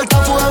puede. Pero esta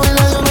fuga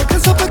y yo no es que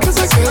sepa que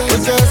se quede.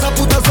 Porque esa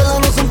puta cela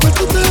no son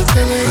puestos de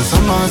tele.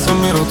 Pensando a veces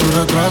miro tu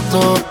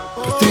retrato.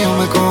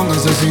 Vestíame con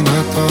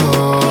asesinato.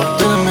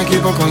 Tú eres mi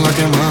equipo con la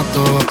que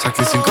mato.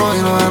 Saqué 5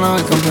 y no ganaba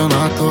el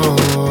campeonato.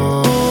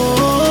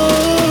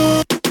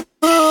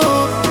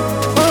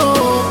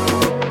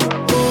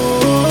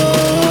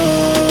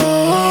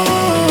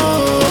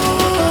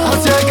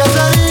 Hacia el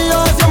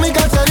caserío, hacia mi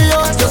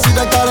caserío. Yo soy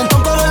de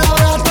Calentón, pero en la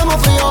brea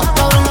estamos fríos.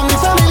 Cabrón, en mi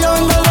familia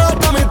vende droga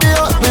hasta mi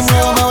tío. Ni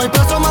miedo, me voy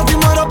preso, mato y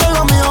muero por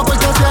lo mío.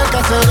 Porque hacia el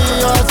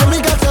caserío, hacia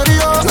mi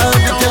caserío. La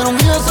vez que quiero un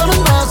mío, solo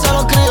nada, se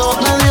lo crío.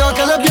 Me dijo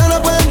que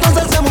lesbiana puede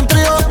entonces hacerme un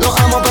trío. Lo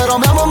amo, pero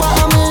me amo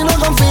más a mí y no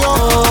confío.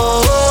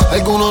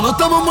 Algunos no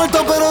estamos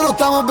muertos, pero no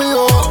estamos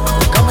vivos.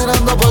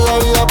 Caminando por la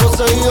vida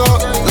poseído.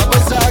 La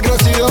paisa ha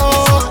crecido.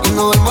 Y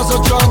no duermo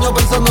 8 años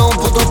pensando en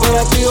un puto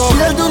operativo.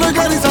 Y el de una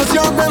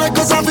organización de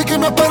narcotráfico y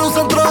me espero un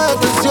centro de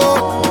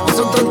detención. Y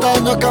son 30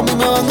 años que a mí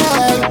me van a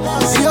dar.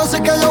 Y yo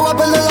sé que yo voy a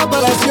perder la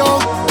operación.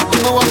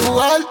 Y no voy a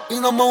jugar y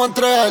no me voy a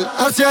entregar.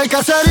 Hacia el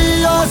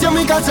caserío, hacia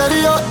mi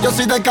caserío. Yo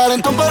soy de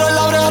Calentón, pero en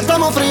la brea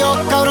estamos fríos.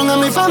 Cabrón, en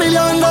mi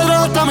familia vende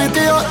droga hasta mi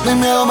tío. Ni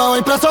miedo, me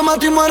voy preso,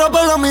 mato y muero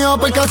por lo mío.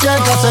 Porque hacia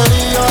el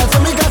caserío, hacia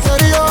mi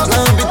caserío. La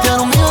baby tiene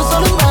un mío,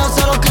 solo nada,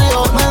 se lo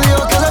crío. Me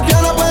dijo que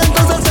lesbiana puede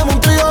entonces hacerme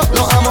un trío.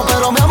 Lo amo,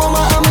 pero me amo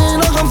más a mí y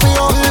no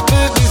confío.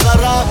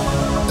 Bizarrap,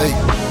 ey,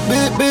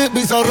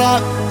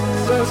 Bizarrap.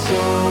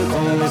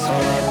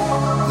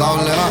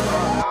 Doble A.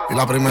 Y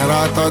la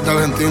primera esta es de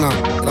Argentina,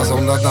 la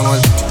segunda esta no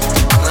es.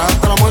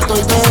 Hasta la muerte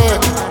y todo.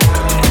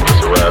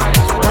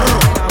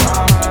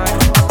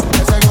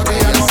 Ese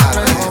gotilla no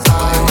sabe de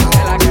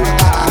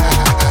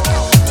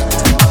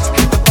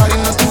este party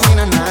no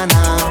termina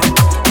nada.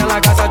 En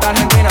la casa de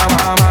Argentina,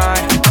 mamá.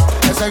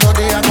 Ese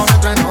gotilla con el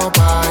tren no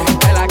pay.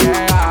 Es la que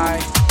hay.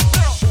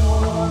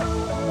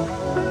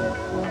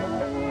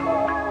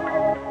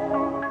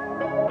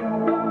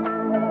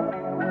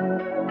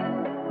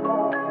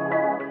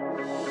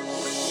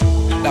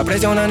 La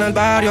presión en el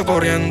barrio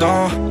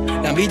corriendo,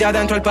 la envidia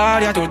dentro del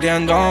party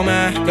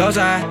aturdiéndome. Yo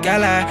sé que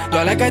le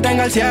duele que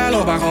tenga el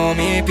cielo bajo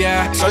mis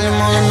pies.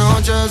 Salimos de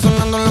noche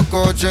sonando en los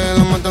coches,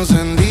 la mata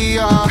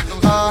encendía.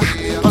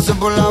 Pasé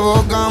por la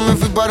boca, me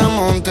fui para el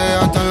monte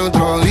hasta el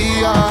otro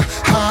día.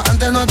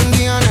 Antes no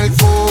atendían el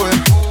full,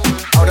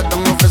 ahora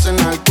estamos ofrecen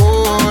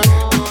alcohol.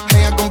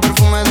 Ella con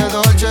perfume de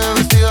Dolce,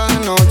 vestida de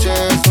noche,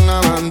 es una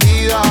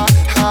bandida.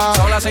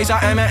 Son las 6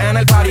 AM en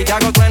el party, te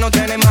hago trueno,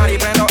 tiene mari,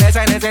 prendo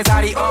ese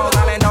necesario. Oh,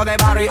 talento de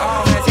barrio,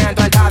 oh, me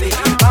siento el daddy.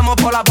 Vamos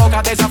por la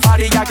boca de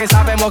safari, ya que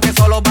sabemos que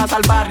solo vas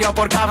al barrio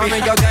por capi.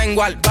 Y yo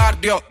tengo al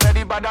barrio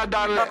ready para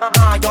darle.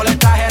 Yo le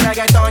traje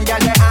reggaeton ya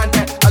el de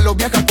antes. A los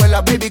viejas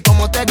escuelas, baby,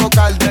 como tengo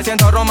calde. Me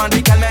siento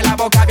romántica, la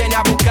boca viene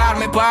a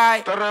buscarme,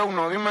 bye. Te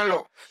reúno,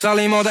 dímelo.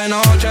 Salimos de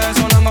noche,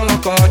 sonando los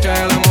coches,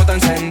 la moto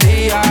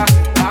encendía.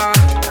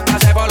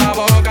 Pasé por la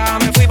boca,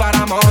 me fui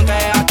para monte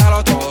hasta el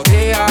otro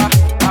día.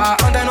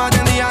 Antes no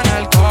atendían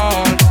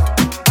alcohol,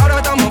 ahora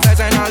estamos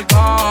ofrecen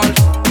alcohol.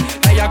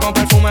 Ella con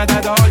perfume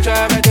de Dolce,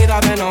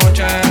 vestida de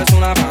noche, es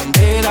una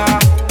bandida.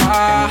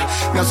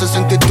 Me hace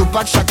sentir tu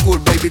pa' Shakur,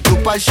 baby, tu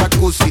pa'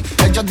 jacuzzi.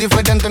 Ella es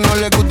diferente, no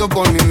le gusto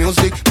por mi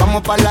music.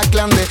 Vamos pa' la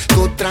clande,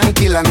 tú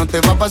tranquila, no te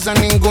va a pasar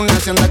ninguna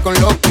si andas con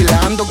los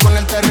pilas. Ando con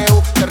el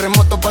TRU,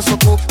 terremoto paso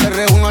Q. Te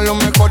reúno a los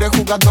mejores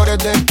jugadores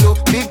del club.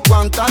 Big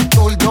One,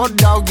 Tatul,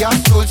 dorado y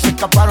azul. Se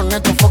escaparon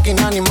estos fucking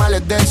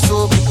animales del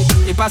sur.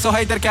 Y paso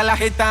hater que la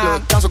agitan. Los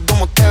descanso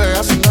como te ve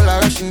haciendo la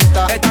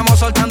gallinita. Estamos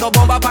soltando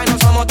bombas, pa' y no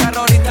somos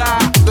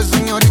terroristas. Usted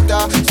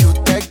señorita, si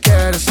usted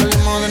quiere,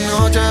 salimos de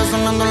noche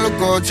sonando en los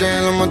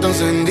coches, la moto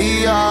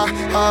encendía.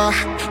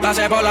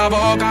 Pasé por la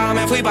boca,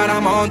 me fui para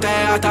monte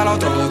hasta el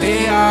otro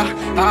día.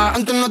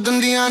 Antes no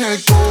atendían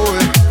el cool,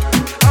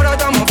 ahora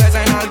estamos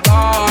ofrecen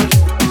alcohol.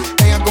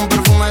 ella con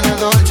perfume de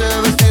Dolce,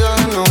 vestida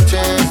de noche,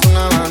 es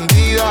una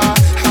bandida.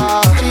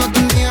 Antes no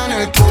atendían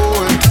el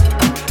cool,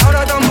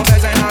 ahora estamos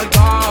ofrecen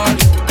alcohol.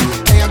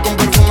 ella con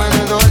perfume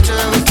de Dolce,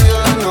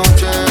 vestida de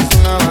noche, es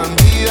una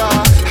bandida.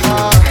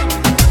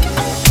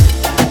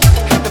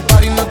 Este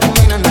party no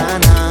termina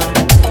nada.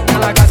 En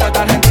la casa de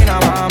Argentina,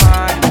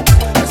 mamá.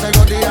 Ese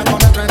gotilla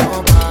con el tren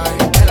no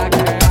pay. Es la que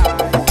hay.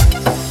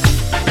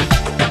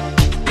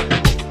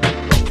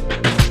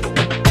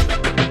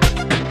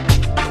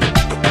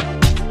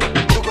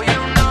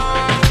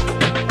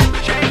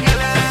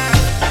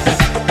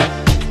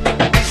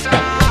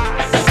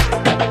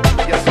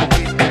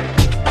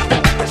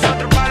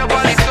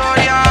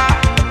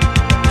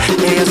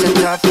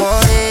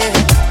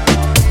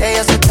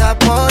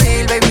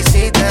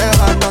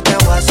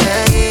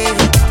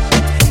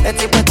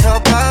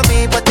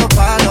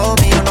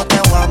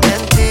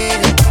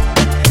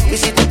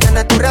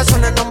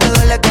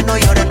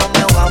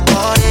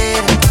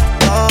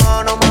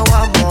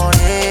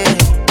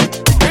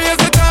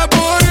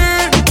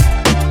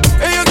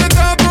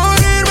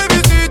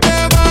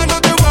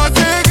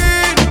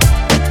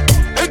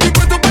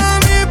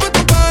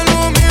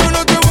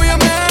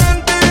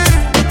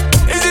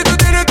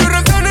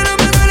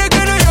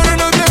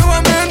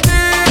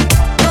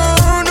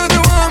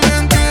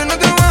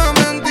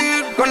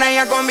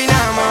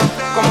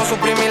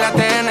 suprimí la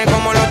TN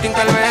como los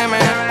tinta el BM.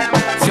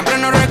 Siempre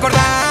nos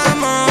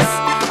recordamos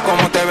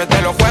cómo te ves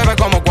de los jueves,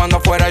 como cuando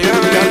fuera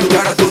llueve. Y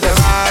ahora tú te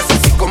vas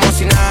así como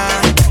si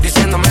nada,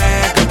 diciéndome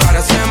que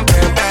para siempre,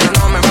 pero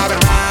no me va a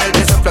ver mal,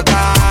 pienso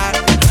explotar.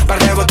 Par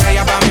de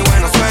botellas pa' mi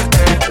buena suerte.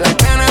 Las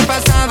penas del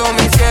pasado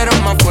me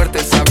hicieron más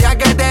fuerte. Sabía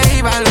que te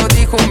iba, lo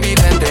dijo un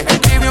vidente.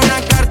 Escribí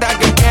una carta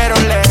que quiero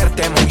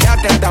leerte muy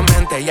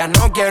atentamente, ya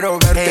no quiero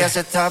verte. Ella se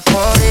está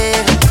por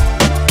ir,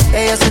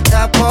 ella se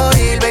está por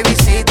ir. Baby,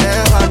 si te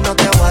vas no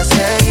te voy a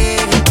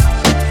seguir.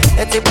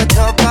 Estoy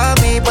puesto pa'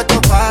 mí,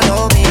 puesto pa'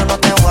 lo mío, no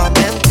te voy a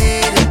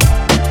mentir.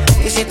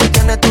 Y si tú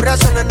tienes tus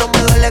razones, no me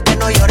duele que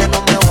no llores,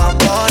 no me voy a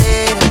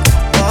morir.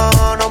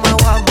 No, no me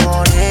voy a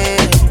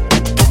morir.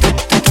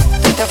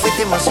 Tú te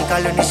fuiste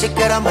musical, yo ni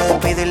siquiera me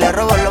despido. Y le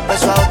robo los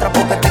besos a otra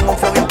porque tengo un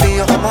flow bien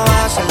pillo. ¿Cómo vas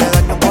a hacerle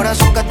daño a un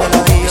corazón que te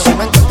lo digo? Y si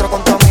me encuentro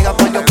con tu amiga,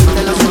 pues yo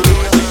quité los suyos.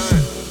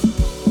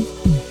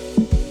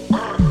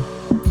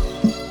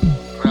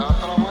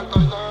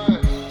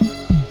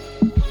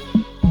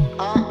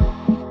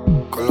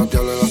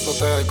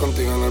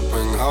 Contigo en el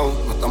penthouse.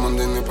 No estamos en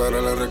Disney, pero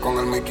el R con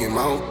el Mickey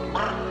Mouse.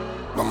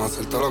 Vamos a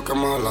hacer todo lo que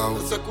hemos hablado.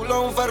 Ese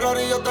culo es un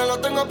Ferrari, yo te lo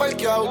tengo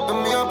parqueado. Es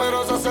mía,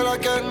 pero se hace la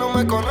que no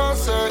me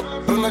conoce.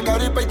 Prende el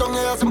Cari Peyton y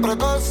ella siempre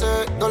tose.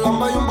 Dos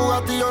Lambas y un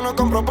Bugatti, yo no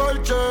compro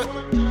Porsche.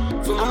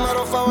 Su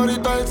número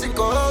favorito es el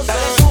 512. Dale,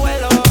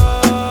 súbelo,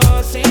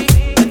 sí.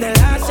 Desde el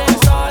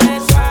ascensor,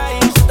 eso ahí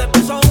se te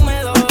puso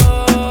húmedo.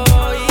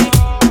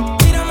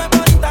 Tírame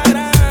por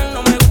Instagram,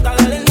 no me gusta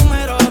darle el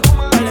número.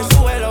 Dale,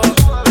 súbelo.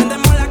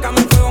 Prendemos la cama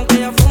en fuego aunque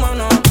ella fuma o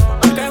no.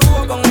 Aunque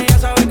jugó con ella,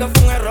 sabe que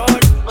fue un error.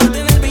 No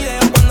tiene el video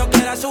cuando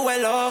quiera,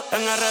 súbelo.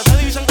 En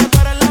RD dicen que tú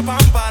eres la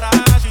pámpara.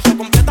 Si se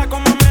completa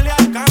como Amelia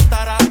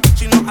Alcántara.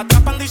 Si nos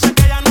atrapan, dicen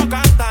que ella no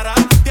cantará.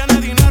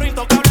 Tiene dinero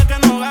intocable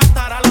que no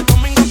gastará. Los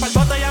domingos pa'l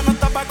bote ya no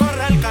está pa'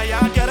 correr, calla.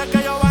 Quiere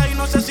que yo vaya y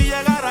no sé si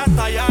llegará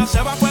hasta allá.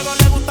 Se va a fuego,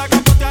 le gusta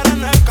capotear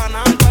en el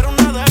canal. Tú eres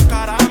una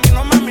descara, a mí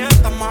no me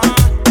mientas más.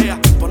 Ella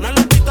pone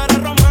los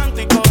títeres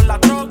románticos. La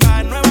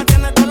troca es nueva,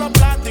 tiene todos los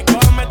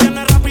plásticos. Me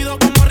tiene rápido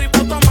como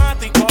rifle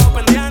automático.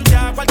 Pendiente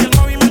a cualquier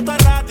movimiento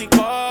errático.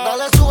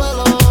 Dale,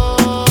 súbelo,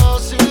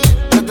 sí.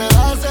 Desde el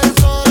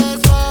ascensor,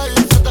 eso ahí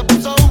se te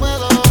puso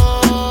húmedo.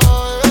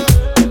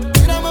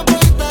 Tírame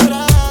por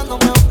Instagram, no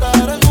me gusta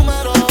dar el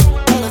número.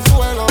 Dale,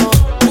 súbelo.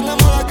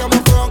 Prendemos la cama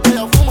en fuego aunque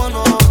ella fuma o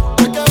no.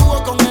 El que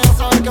jugó con ella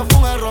sabe que fue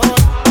un error.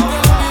 No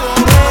tiene el video,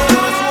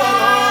 dale,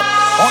 súbelo.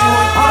 Hoy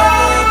voy para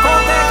la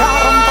discoteca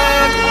a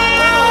romper,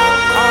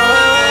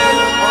 a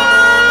beber,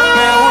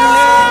 me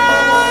burlé.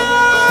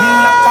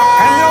 La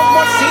paca en los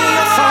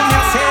bolsillos son de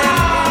hacer.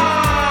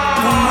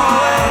 Tú no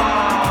ves.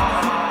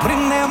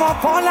 Brindemos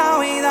por la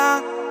vida,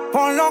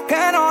 por lo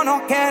que no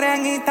nos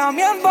quieren y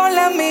también por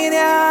la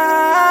envidia.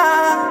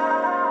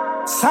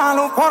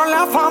 Salud por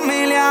la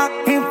familia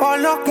y por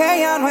los que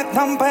ya no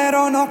están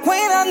pero nos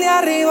cuidan de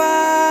arriba.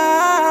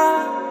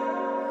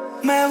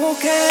 Me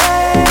busqué.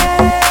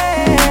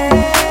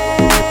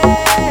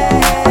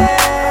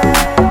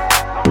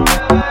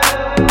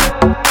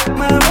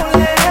 Me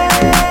burlé.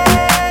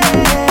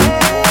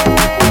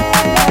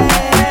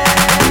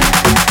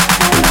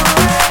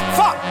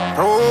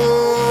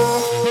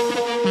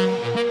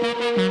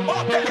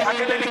 Deja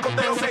que el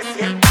helicóptero se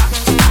sienta.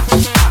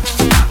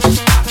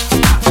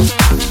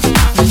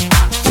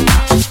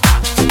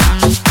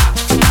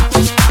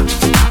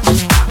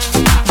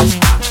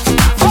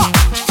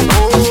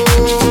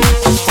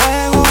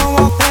 Fuego,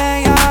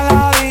 botella,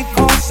 la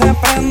disco se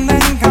prende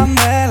en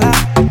candela.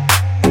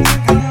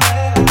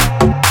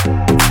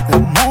 La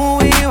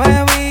movie,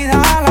 bebida,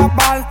 la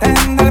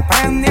bartender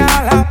prende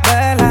a la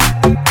vela.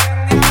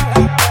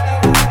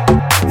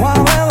 Voy a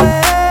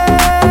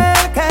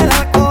beber que el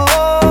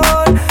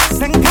alcohol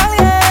se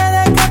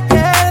encaliente que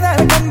pierde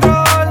el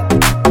control.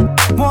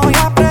 Voy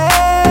a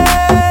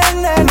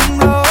prender un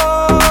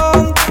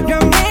blon, yo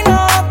en mi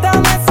nota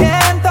me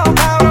siento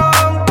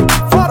cabrón.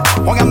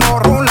 Hoy ando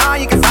rula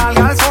y que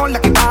salga el sol. De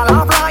aquí pa'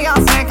 la playa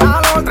hace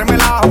calor. Tráeme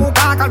la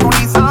juca, carbón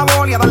y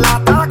sabor. Y a dar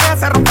lata que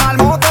se rompa el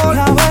motor.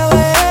 A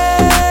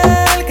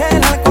beber que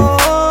el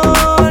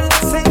alcohol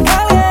se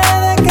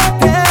encaliente que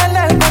pierde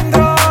el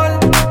control.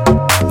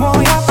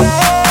 Voy a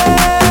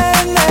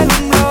prender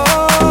un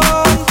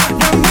blon,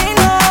 yo en mi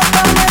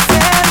nota me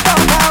siento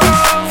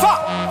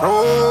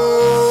cabrón.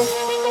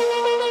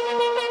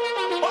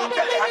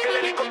 Deja que el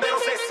helicóptero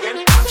se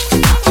sienta.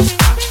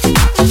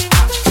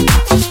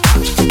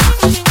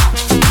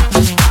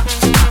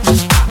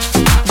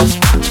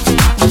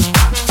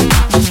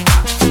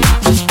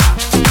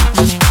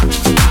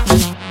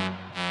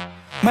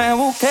 Me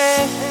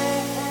busqué,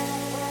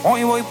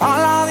 hoy voy pa'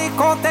 la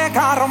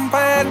discoteca a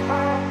romper,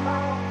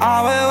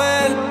 a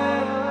beber,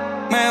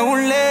 me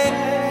burlé.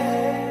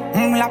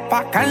 Las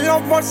pacas en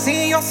los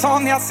bolsillos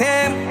son de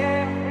hacer,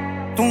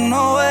 tú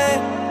no ves.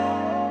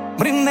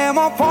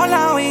 Brindemos por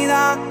la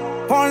vida,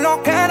 por los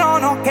que no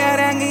nos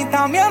quieren y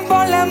también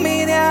por la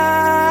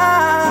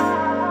envidia.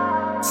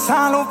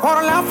 Salud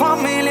por la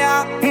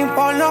familia y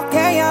por los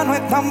que ya no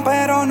están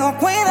pero nos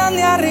cuidan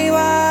de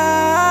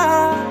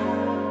arriba.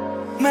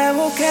 Me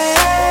busqué.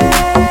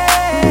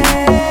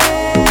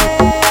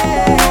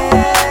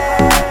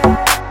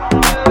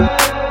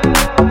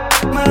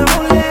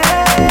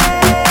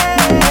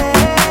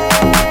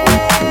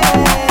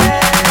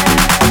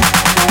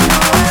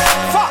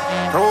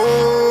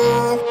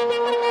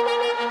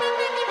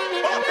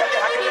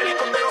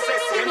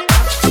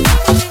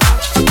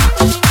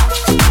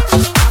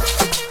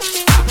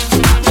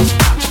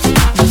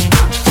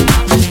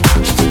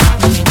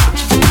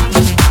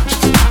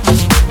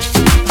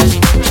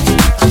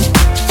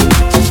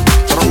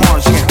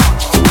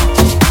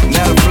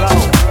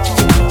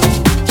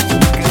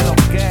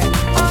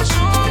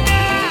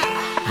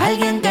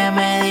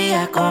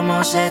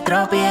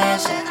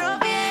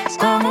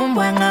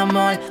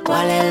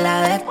 ¿cuál es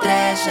la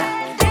destreza?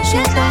 Si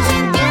estoy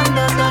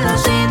sintiendo todos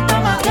los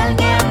síntomas, que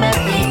alguien me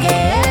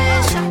explique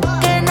esa.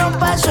 ¿Qué nos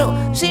pasó?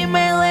 Si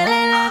me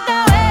duele la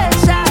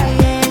cabeza,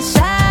 y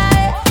esa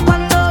es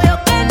cuando veo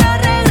que no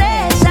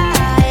regresa.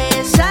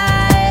 Esa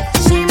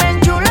es si me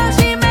enchulo,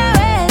 si me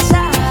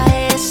besa.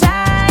 Esa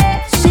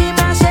es si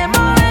me hace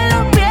mover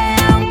los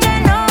pies aunque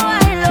no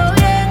bailo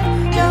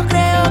bien. Yo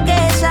creo que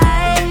esa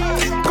es.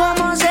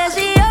 ¿Cómo sé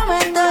si yo me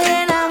estoy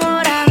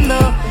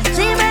enamorando?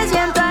 Si me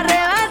siento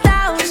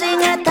arrebatado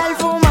sin estar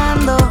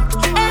fumando.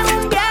 En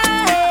un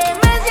viaje,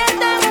 me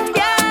siento en un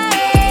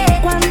viaje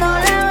cuando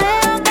la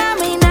veo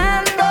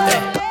caminando.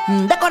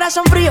 De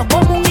corazón frío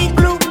como un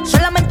iglú,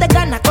 solamente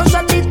gana con su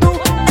actitud.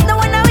 Es de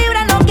buena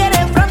vibra, no quiere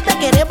fronte,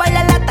 quiere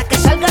bailar hasta que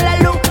salga la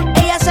luz.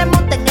 Ella se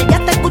monta en ella,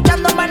 está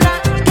escuchando maná.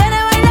 Quiere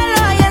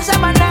bailarlo ahí en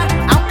Samaná,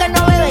 aunque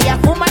no bebe, ella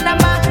fuma nada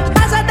más.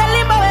 Pásate el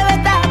limbo, bebé,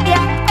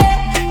 taquia,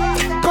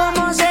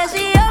 ¿Cómo sé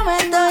si yo me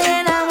estoy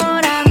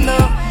enamorando?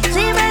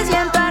 Si me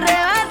siento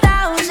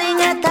arrebatado sin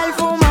estar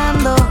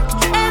fumando.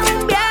 En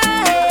un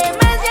viaje,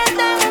 me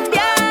siento en un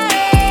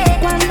viaje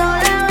cuando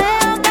la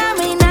veo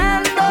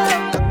caminando.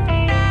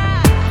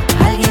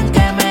 Alguien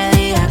que me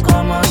diga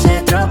cómo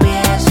se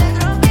tropieza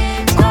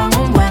con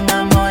un buen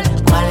amor,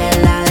 ¿cuál es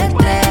la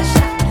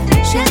destreza?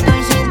 Si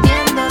estoy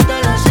sintiendo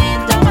todos los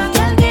síntomas,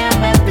 que alguien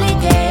me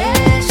explique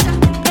esa.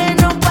 ¿Qué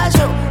nos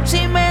pasó?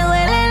 Si me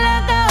duele la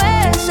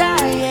cabeza,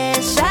 y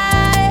esa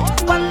es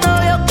cuando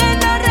veo que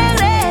no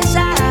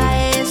regresa.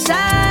 Esa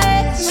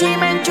es si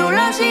me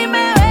enchulo, si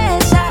me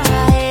besa.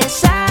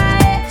 Esa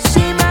es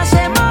si me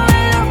hace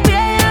mover los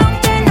pies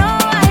aunque no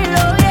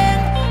bailo bien.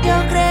 Yo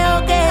creo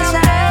que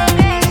esa es.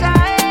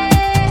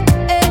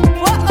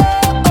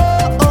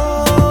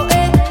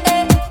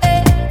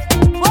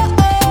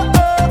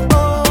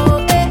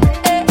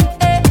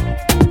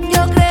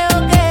 Yo creo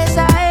que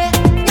esa es.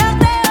 Yo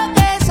creo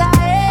que esa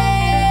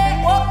es.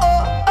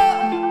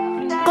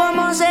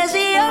 ¿Cómo sé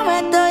si yo me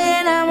estoy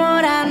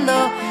enamorando?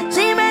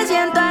 Si me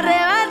siento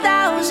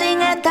arrebatado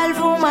sin estar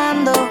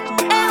fumando.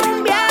 En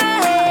un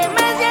viaje,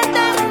 me siento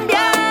en un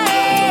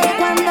viaje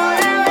cuando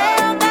la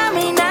veo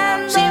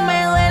caminando. Si me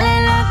duele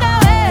la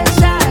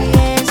cabeza, y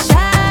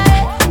esa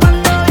es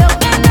cuando veo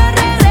que no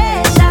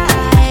regresa.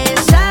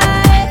 Esa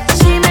es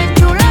si me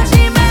enchulo,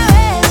 si me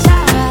besa.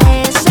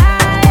 Esa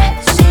es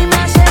si me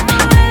hace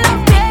mover los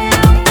pies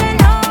aunque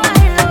no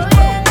bailo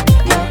bien.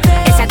 Yo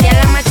creo Esa tía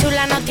la más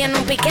chula no tiene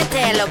un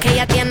piquete, lo que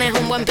ella tiene es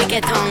un buen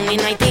piquetón. Y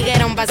no hay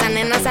tiguerón pa' esa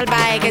nena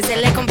salvaje que se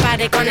le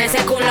compare con ese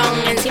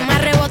culón. Encima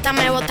rebota,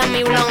 me bota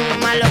mi blon.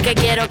 Más lo que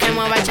quiero que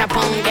mueva el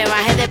chapón, que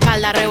baje de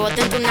espalda,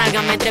 rebote en tu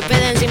nalga, me trepe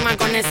de encima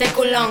con ese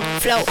culón.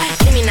 Flow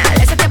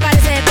criminal, ese te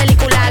parece de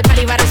película, el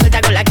pari va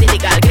resuelta con la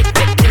crítica.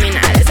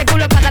 Criminal, ese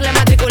culo es pa' darle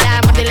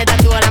matrícula, por ti le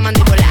tatúo la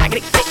mandíbula.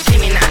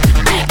 Criminal,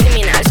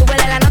 criminal,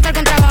 súbele la nota al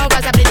contrabajo,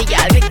 vas a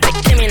brillar.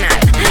 Criminal,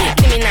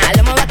 criminal,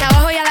 lo muevo hasta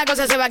abajo y a la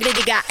cosa se va a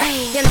criticar.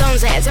 Y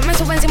entonces se me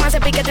sube encima ese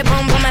piquete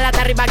pom, ponme la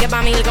hasta arriba que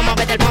pa' mil como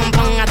vete el pom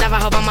pom. Hasta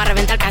abajo vamos a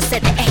reventar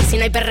casete, si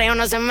no hay perreo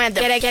no se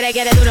mete.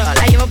 Quiere duro,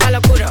 la llevo pa' lo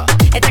oscuro.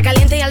 Está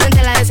caliente y al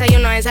dente la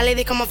desayuno, esa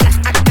lady como flash,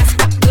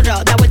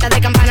 duro. Da vueltas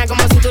de campana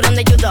como cinturón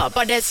de judo.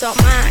 Por eso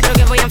más, lo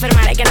que voy a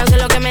enfermar es que no sé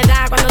lo que me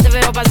da cuando te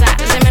veo pasar.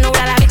 Se me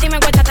nubla la vista y me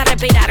cuesta hasta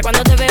respirar.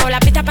 Cuando te veo la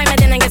pista pa' y me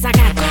tienen que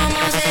sacar.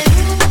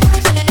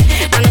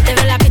 Cuando te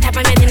veo la pista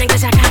pa' y me tienen que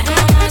sacar.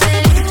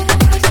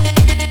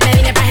 Me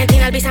vine pa'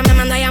 Argentina, el visa me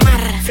mandó a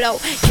llamar. Flow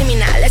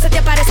criminal, ese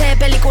te parece de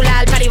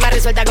película, el pari va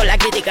resuelta con la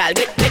crítica.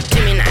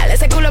 Criminal,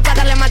 ese culo pa'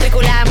 darle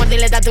matrícula,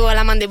 mordirle tatúo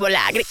la mandíbula.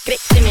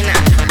 Criminal,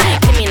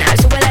 criminal,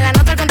 súbele la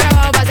nota al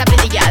contrabajo, vas a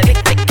brillar.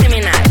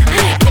 Criminal,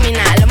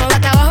 criminal, lo muevo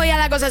hasta abajo y a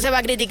la cosa se va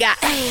a criticar.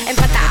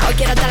 Empatá, hoy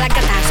quiero estar la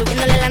cata,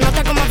 subiéndole la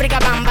nota como África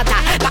pan, patá.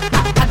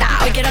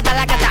 Hoy quiero estar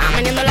la cata,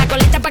 meneando la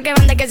colita pa' que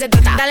vean de qué se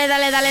trata. Dale,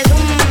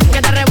 zoom, que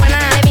está re buena.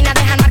 Le vine a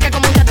dejar marca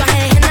como un tatuaje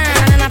de henna.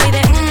 La nena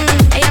pide,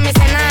 ella me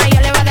cena, y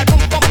yo le voy a dar pum,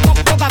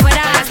 pa'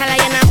 afuera. La sala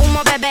llena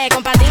humo, bebé,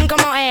 con patín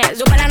como es.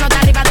 Sube la nota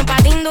arriba de un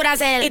patín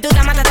Duracell. Y tú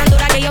te matas tan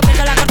dura que yo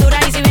pierdo la cordura.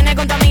 Y si viene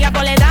con tu amiga,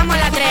 pues le damos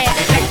la 3.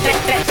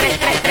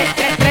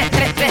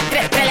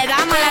 Le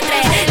damos la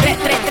 3.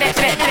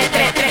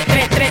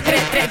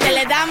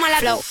 Le damos la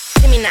flow.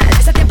 Criminal,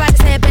 esa te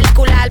parece de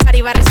película, el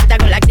pari va resuelta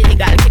con la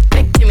crítica.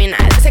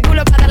 Criminal, ese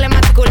culo pa' darle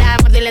matrícula,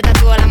 mordirle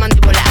tatúo la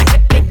mandíbula.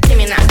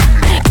 Criminal,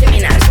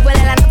 criminal,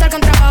 súbele la nota al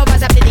contrabajo.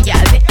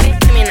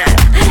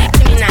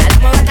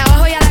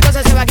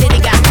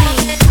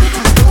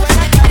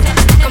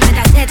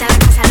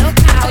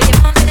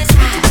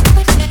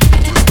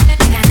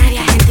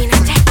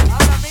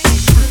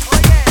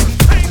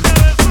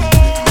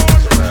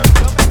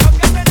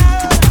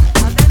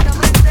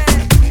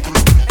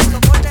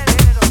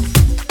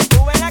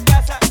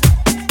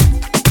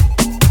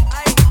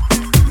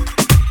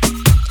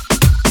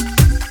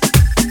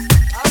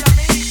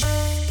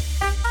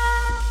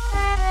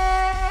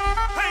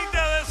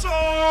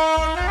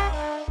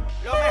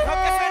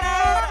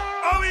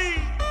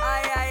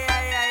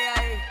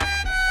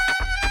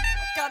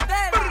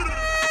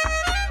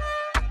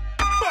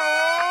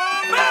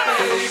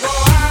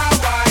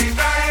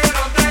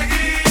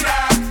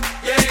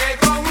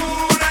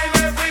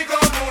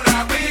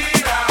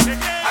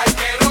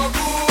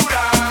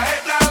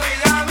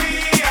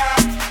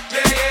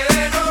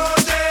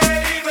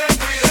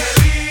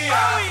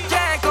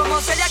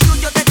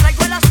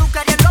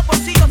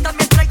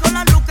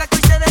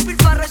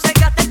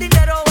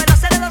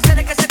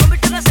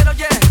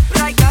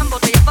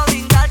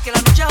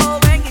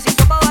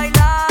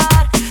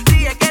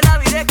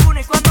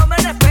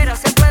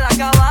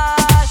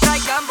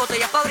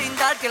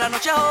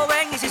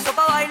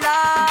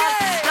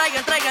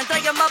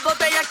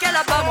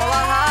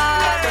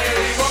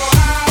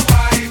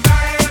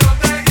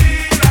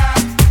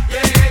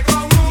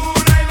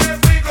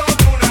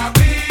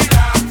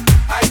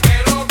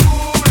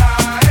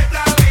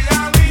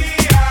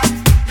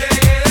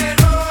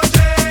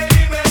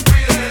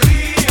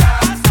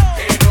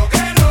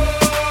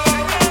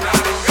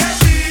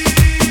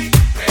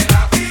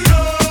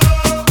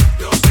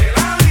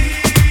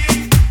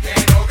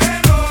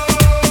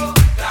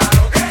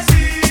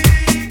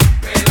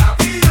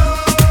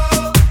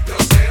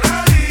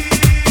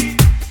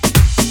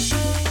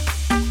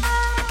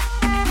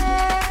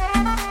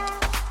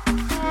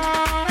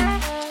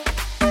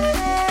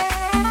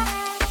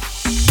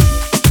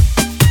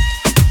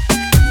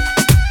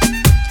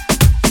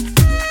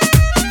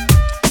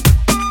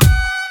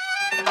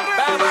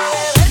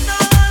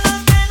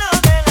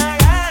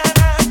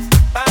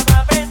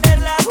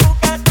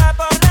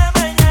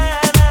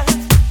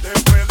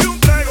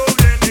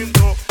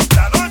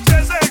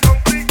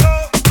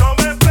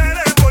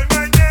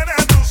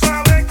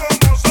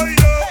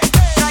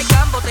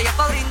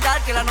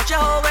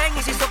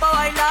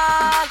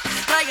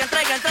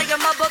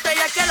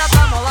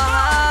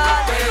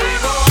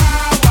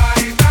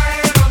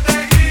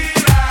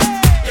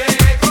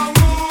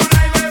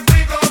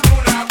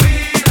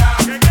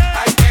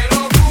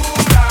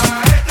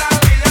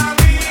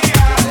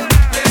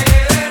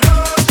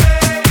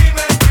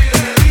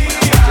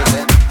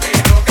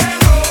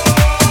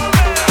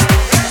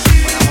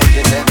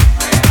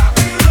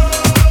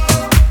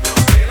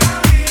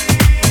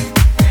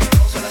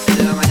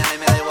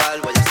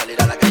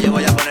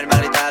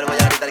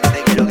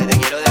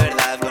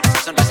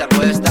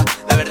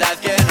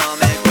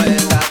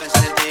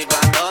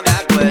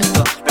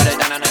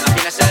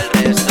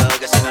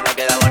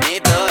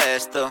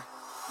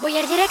 Voy a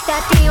ir directa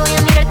a ti, voy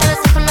a mirarte a los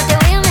ojos, no te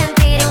voy a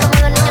mentir. Y como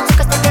los niños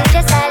chicos te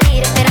pediré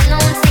salir, esperando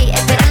un sí,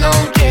 esperando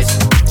un kiss.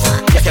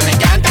 Y es que me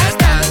encantas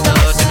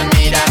tanto, si me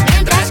miras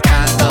mientras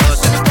canto,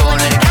 se me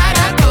pone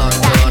cara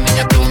tonto,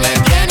 niña tú me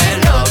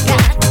tienes loco.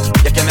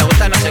 Y es que me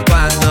gusta no sé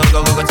cuánto,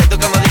 go concepto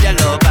como diría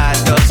lo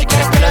pasto. Si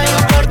quieres te lo digo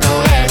en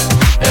portugués,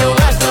 eu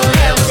gosto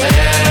de você.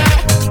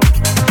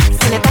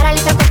 Se me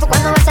paraliza el cuerpo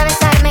cuando vas a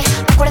besarme,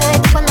 me acuerdo de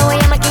ti cuando voy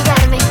a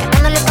maquillarme.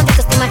 Cantando los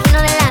conciertos te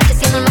imagino delante,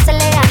 siendo el más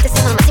elegante,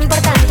 siendo el más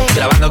importante.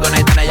 Grabando con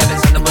Aitana ya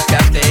pensando en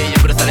buscarte, y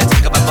en cruzar el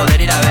charco para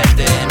poder ir a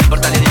verte. No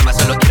importa el idioma,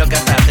 solo quiero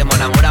cantarte,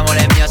 mon amor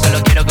es mío,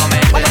 solo quiero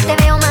comerte. Cuando te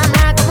veo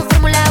mamá, como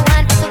Fórmula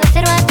 1, paso de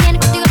 0 a 100,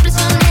 contigo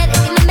explosioné, de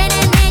ti me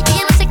envenené, yo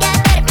ya no sé qué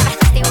hacer, me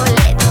bajaste y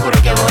volé, te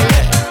juro que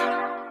volé.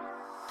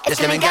 Es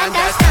que me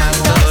encantas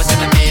tanto, si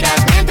me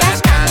miras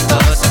mientras canto,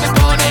 se me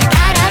pone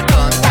cara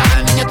tonta,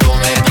 niña tú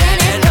me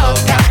tienes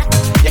loca.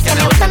 Y es que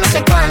me gusta no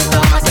sé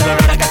cuánto, más el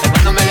olor a café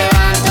cuando me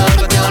levanto.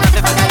 Contigo no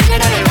hace falta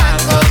dinero en el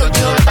banco,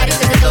 contigo me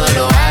pareces de todo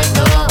lo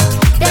alto.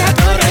 De la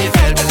Torre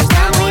Eiffel, pero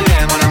está muy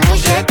bien, mon amour,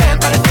 je t'aime,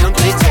 parece un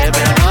cliché,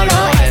 pero no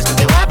lo es.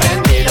 Contigo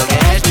aprendí lo que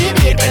es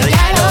vivir, pero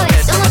ya lo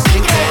ves, somos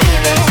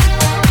increíbles.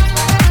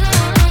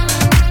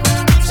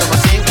 Somos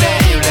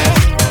increíbles.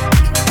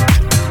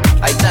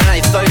 Aitana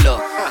y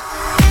Zoilo.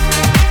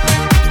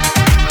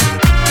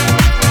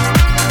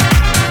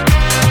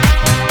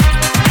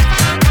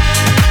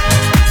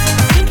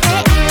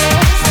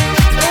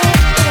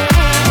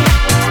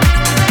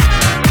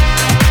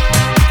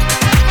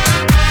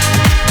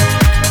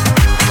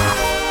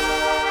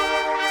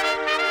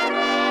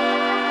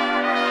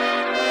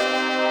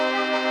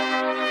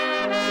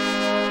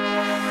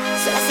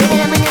 Son las 6 de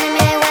la mañana y me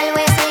da igual,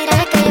 voy a salir a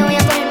la calle, voy a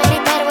ponerme a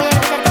gritar, voy a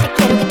gritar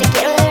que te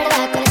quiero de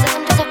verdad, con esa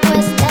sonrisa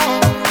puesta.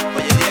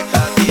 Voy a ir directa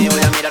a ti,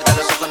 voy a mirarte a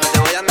los ojos, no te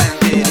voy a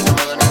mentir. Y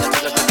como dos niños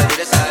chicos te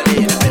pediré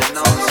salir,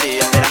 esperando un sí,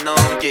 esperando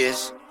un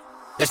kiss.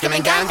 Es que me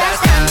encantas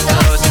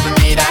tanto, si me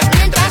miras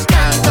mientras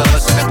canto,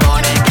 se me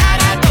pone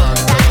cara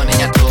tonto,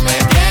 niña tú me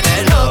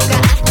tienes loca.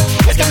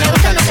 Es que me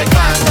gusta no sé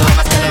cuánto,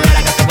 más que el olor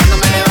a café cuando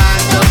me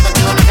levanto.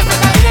 Contigo no hace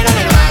falta dinero en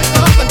el banco,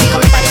 contigo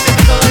me pareces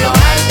de todo lo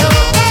alto.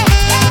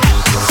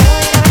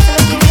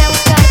 Solo quiero ir a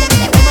buscarte, me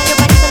da igual Mario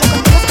París, solo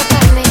contigo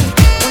escaparme.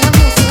 Una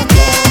música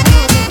que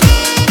amo de ti.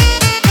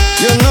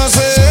 Yo no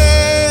sé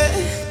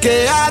qué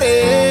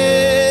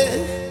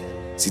haré.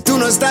 Si tú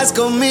no estás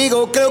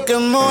conmigo, creo que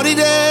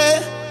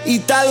moriré. Y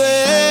tal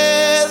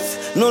vez,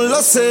 no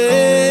lo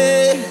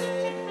sé,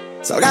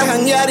 salga a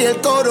janguear y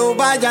el coro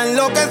vaya a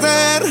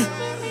enloquecer.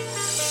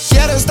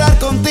 Quiero estar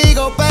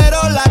contigo,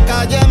 pero la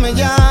calle me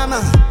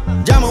llama.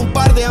 Llama a un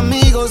par de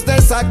amigos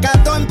de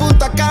Zacato en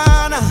Punta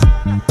Cana.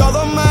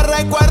 Todo me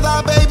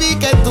recuerda, baby,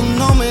 que tú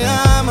no me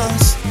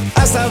amas.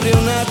 Hasta abrí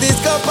una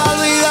disco para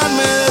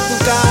olvidarme de tu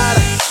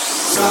cara.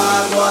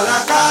 Salgo a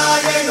la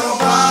calle y nos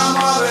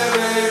vamos a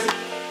beber.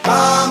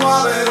 Vamos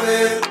a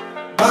beber,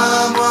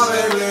 vamos a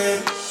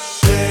beber.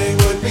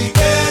 Tengo el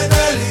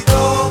piquete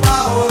listo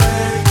pa'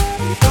 joder,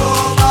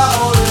 listo pa'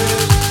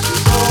 joder,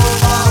 listo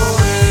pa'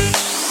 joder.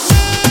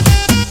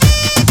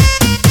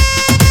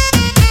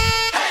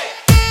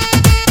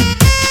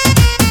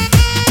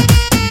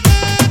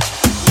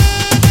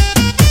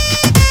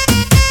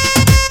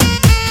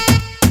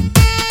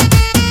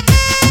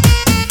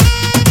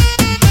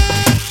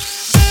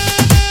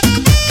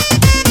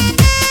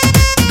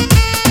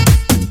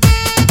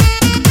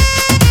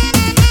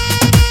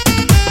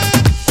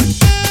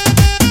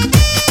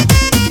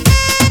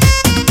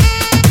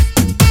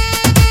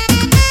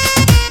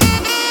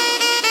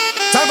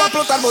 Salgo a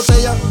explotar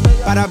botella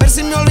para ver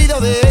si me olvido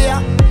de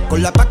ella.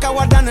 Con la paca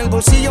guardada en el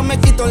bolsillo me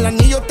quito el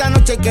anillo esta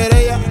noche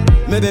quería.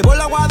 Me bebo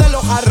el agua de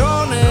los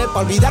jarrones pa'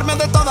 olvidarme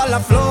de todas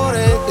las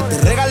flores que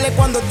te regalé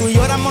cuando tú y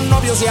yo éramos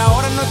novios y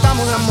ahora no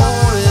estamos de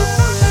amores.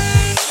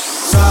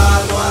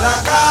 Salgo a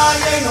la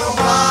calle y nos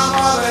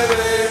vamos a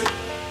beber.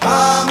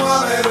 Vamos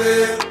a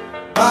beber,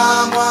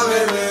 vamos a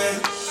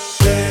beber.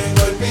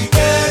 Tengo el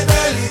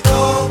piquete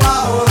listo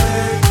pa'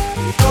 joder,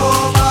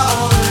 listo pa'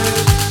 joder,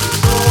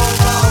 listo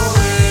pa'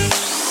 joder.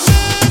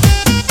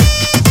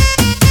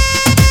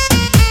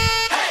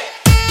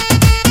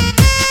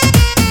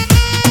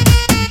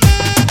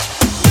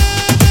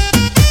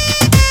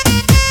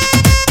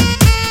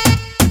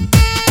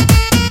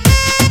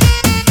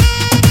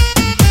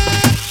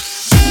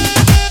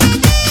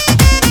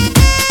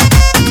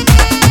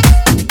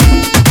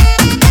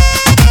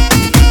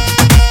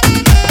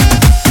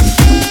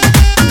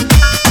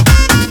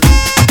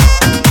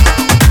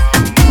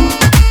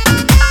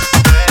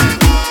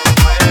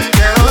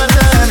 Quiero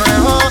verte de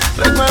nuevo,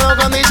 recuerdo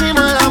cuando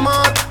hicimos el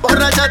amor.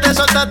 Borracha te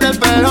soltaste el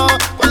pelo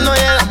cuando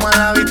llegamos a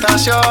la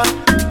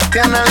habitación.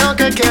 Tienes lo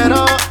que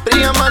quiero,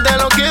 brilla más de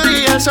lo que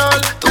brilla el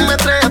sol. Tú me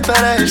estrellas, tú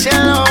eres el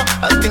cielo,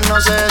 a ti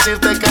no sé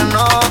decirte que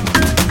no.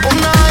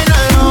 Una vaina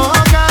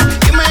loca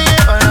que me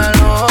lleva a la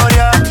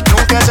gloria.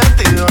 Nunca he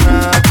sentido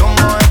nada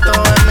como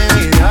esto en mi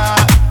vida.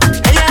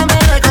 Ella me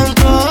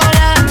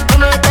descontrola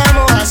cuando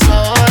estamos a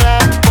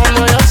solas.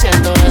 Cuando yo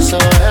siento eso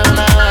es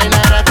una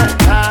vaina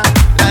ratata.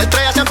 Las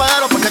estrellas se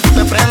apagaron porque tú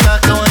te prendas.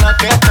 Qué buena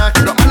que estás,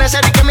 quiero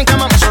amanecer y que mi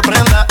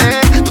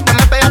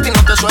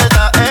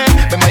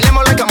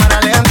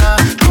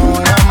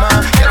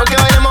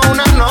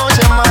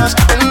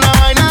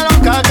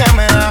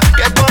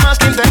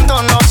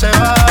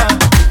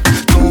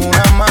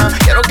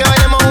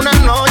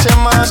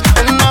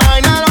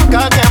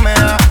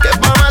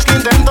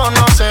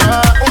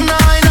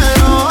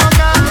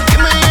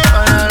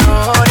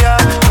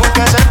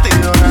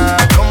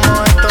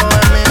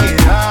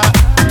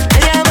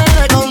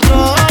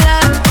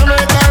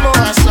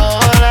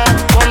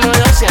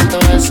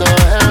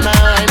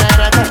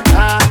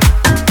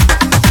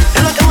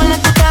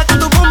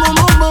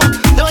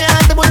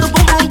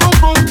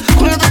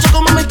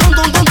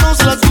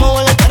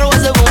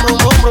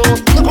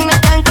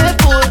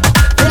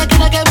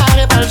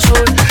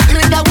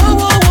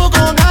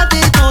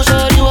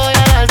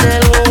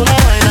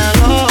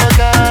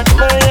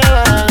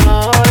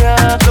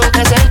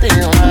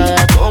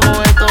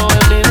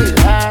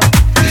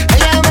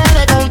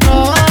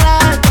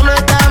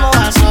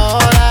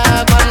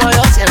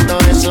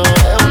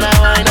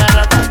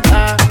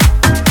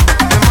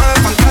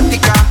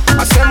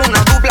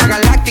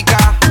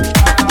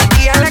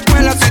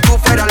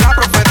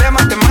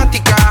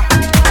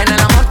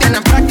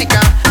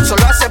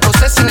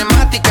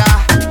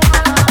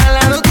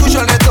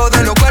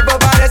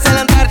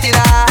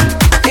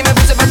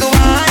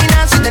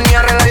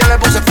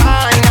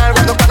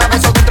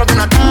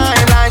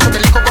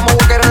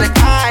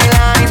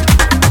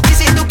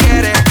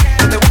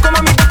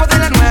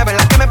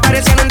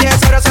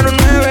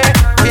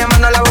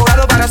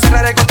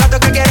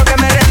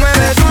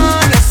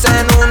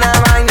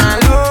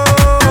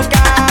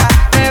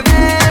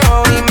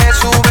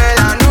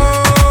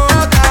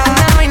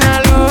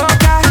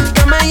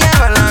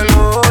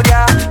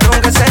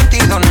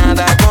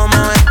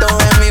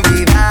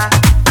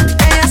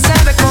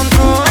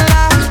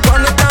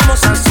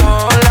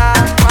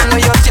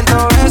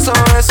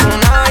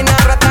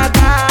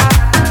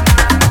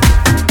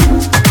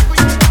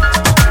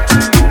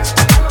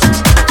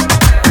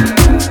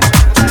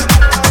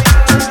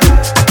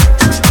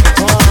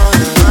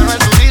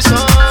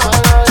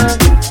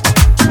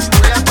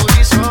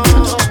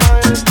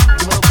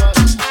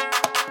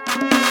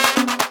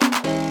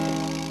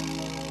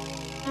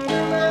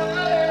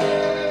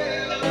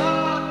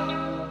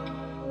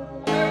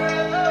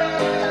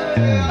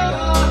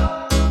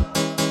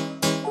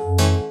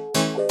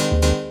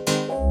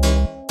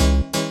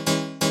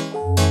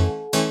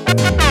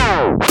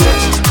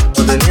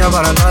No tenía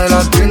para entrar de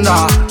la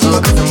tienda,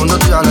 todo que este mundo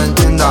tú ya lo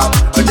entienda.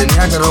 Hoy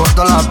tenía que robar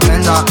todas las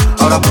prendas,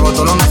 ahora pago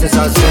todos los meses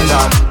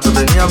Hacienda. No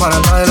tenía para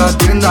entrar de la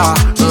tienda,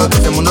 todo que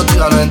este mundo tú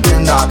ya lo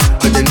entienda.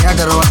 Hoy tenía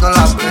que robar todas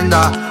las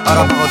prendas,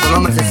 ahora pago todos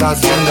los meses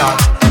Hacienda.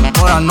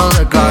 Ahora no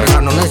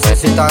descarga, no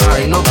necesitará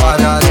y no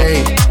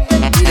pararé.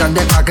 Miran,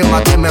 deja que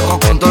mate mejor,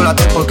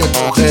 contrólate porque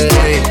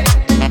cogeré.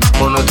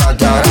 Por no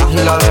tratarás y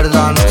la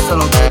verdad no sé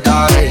lo que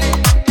daré.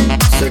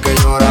 Sé que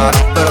llorarás,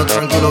 pero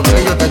tranquilo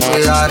que yo te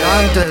cuidaré.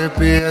 Antes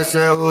pide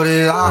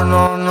seguridad,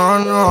 no, no,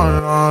 no,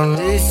 no.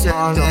 Dicen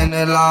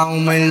tener la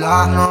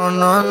humildad, no,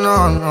 no,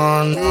 no,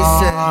 no.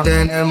 Dicen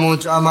tener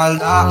mucha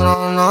maldad,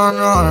 no, no,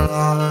 no,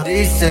 no.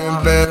 Dicen,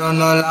 pero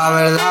no es la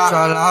verdad,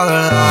 esa es la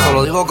verdad.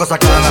 Solo digo cosas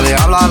que nadie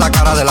habla a la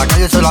cara. De la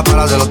calle soy la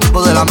para, de los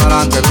tipos de la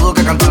mala. Antes dudo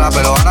que cantara,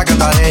 pero ahora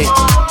cantaré.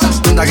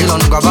 30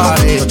 kilos nunca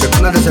bajaré. Noche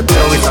con el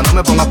desespero, vista no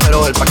me pongas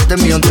pero. El paquete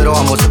es mío entero,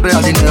 amo siempre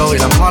al dinero. Y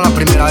la mamá a la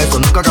primera, eso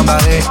nunca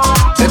cambiaré.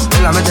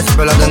 En la mente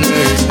siempre la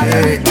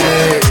tendré.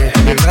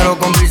 Primero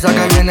con visa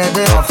que viene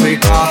de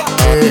África.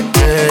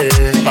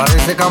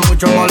 Parece que a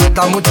muchos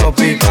molesta, mucho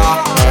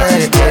pica.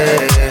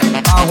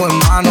 Pago en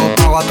mano,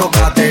 pago a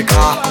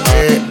tocateca.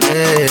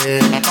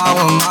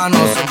 Pago en mano,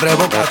 siempre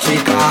boca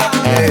chica.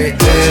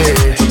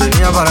 No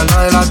tenía para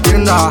entrar de la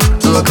tienda,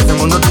 todo que este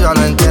mundo tú ya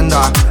lo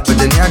entienda. Me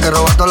tenía que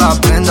robar todas las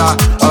prendas,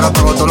 ahora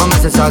pago todos los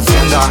meses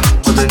Hacienda.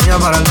 No tenía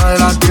para entrar de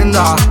la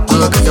tienda,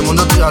 todo que este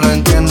mundo tú ya lo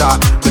entienda.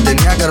 Me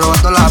tenía que robar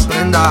todas las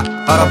prendas,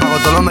 ahora pago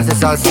todos los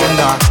meses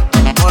Hacienda.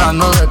 Ahora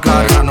no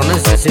descarga, no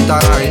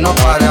necesitará y no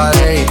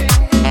pararé.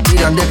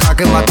 Miran, deja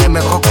que mate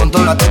mejor,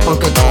 contrólate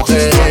porque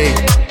cogeré.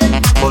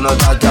 Por no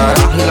tratarás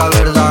y la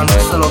verdad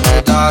no sé lo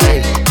que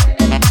daré.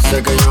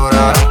 Sé que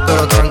llorarás,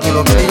 pero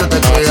tranquilo que yo te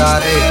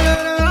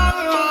cuidaré.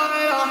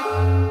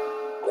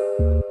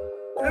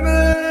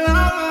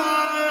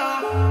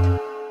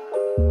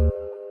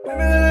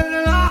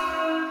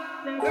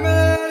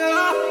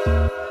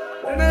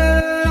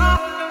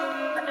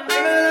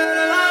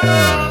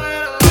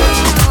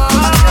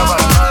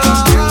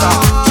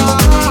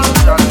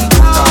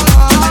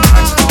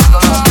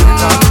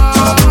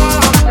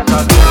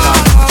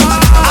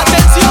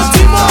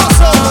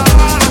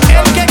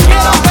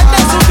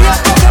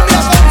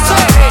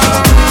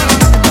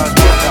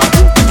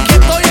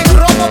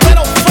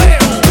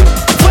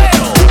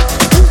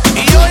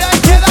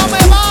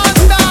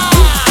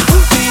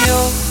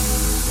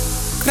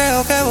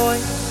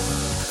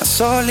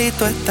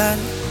 Solito estar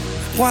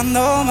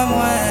cuando me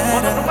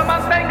muera. Cuando tú me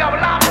mantengas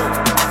hablando.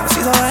 He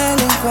sido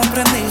el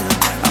incomprendido,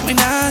 a mí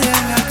nadie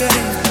me ha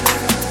querido,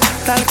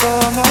 tal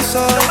como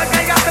soy. No me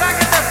caiga atrás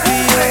que te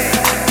fui.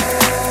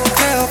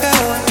 Creo que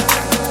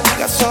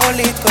voy a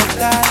solito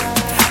estar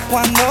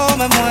cuando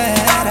me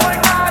muera.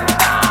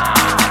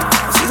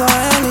 He sido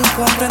el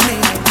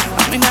incomprendido,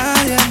 a mí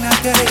nadie me ha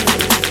querido,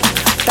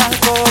 tal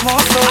como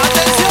soy.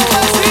 ¡Atención,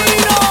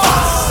 vecino!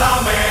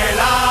 Pásame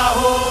la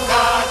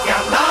juca que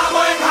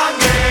andamos en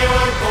jangueo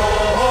y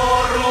cojo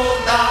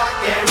ruta.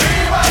 Que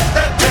viva el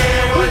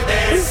teteo, el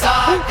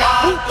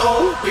desacato.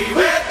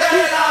 Vívete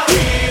la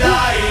vida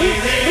y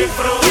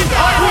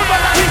disfruta.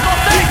 La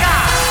discoteca.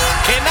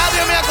 Que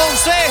nadie me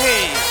aconseje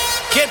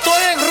que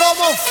estoy en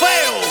romo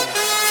feo,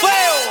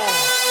 feo,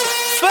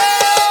 feo.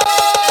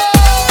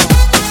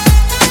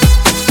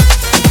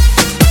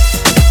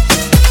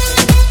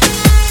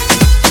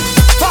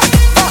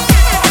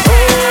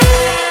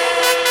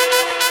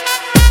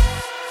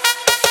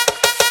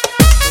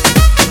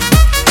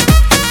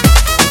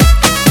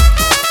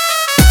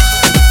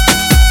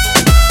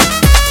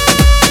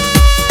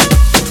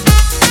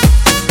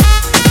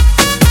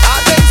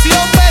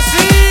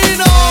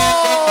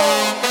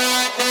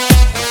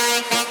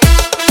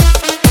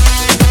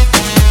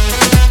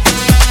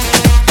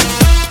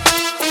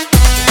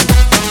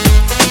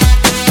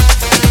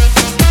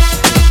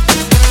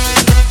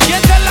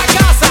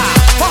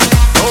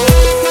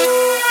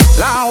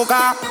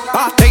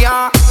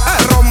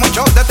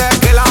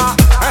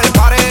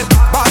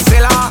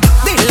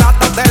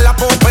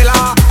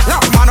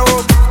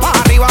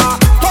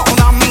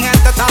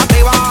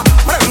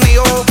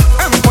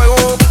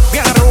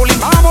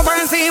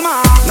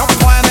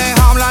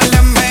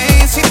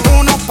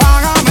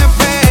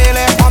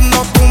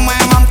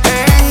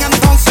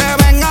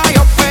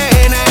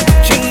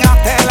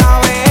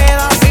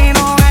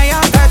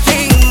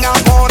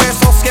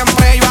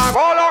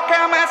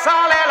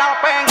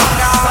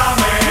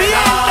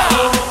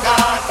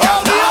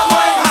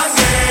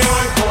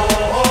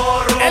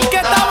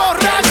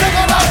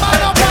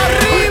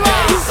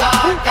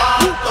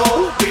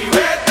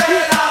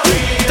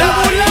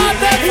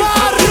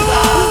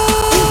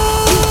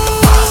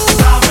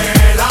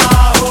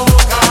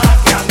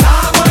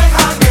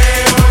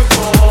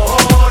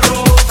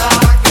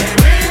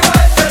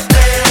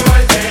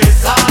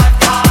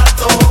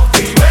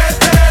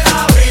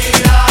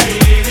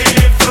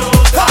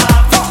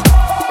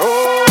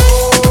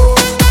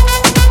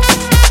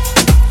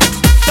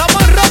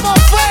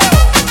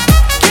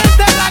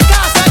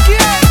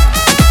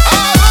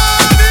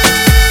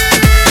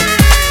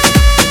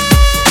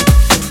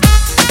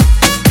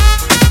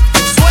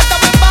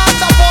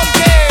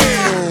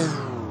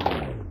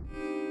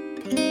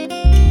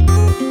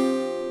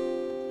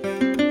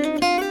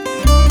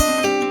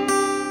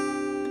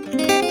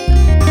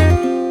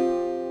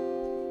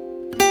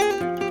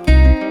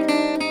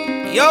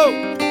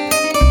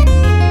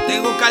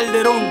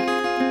 Calderón,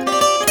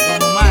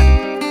 Don Omar,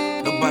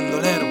 los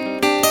bandoleros.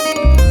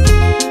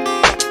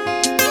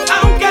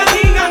 Aunque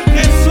digan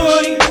que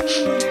soy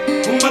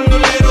un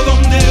bandolero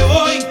donde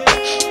voy,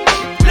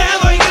 le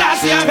doy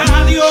gracias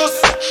a Dios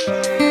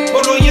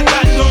por hoy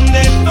estar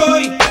donde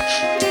estoy.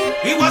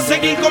 Y voy a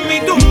seguir con mi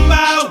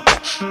tumbao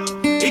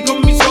y con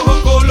mis ojos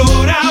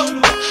colorados,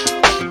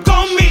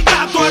 con mi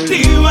gato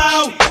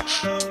activado.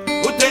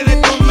 Ustedes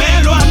no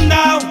me lo han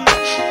dado.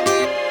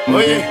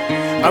 Oye,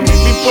 a mí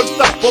me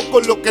importa poco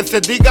lo que se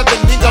diga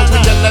del nigga.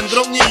 William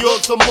Landrón y yo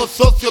somos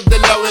socios de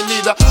la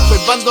avenida. Soy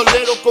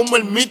bandolero como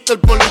el Mr.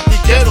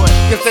 Politiquero,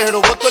 que se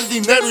robó todo el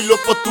dinero y lo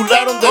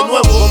postularon de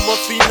nuevo. Como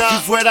si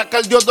fuera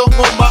Caldiodón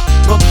Oma,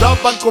 nos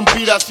daban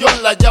conspiración,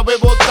 la llave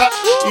bota.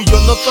 Y yo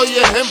no soy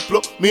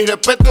ejemplo, mi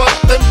respeto al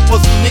tempo.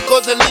 Su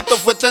único delito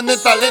fue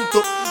tener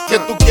talento. Que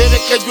tú quieres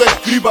que yo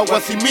escriba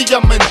guasimilla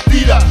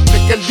mentira,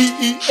 de que el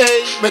DEA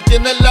me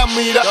tiene en la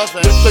mira.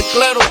 Yo estoy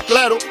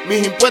claro,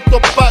 mis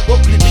impuestos pago.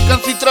 Critican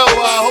si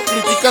trabajo,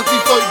 critican si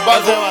soy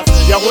vago.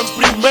 Viajo en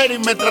primera y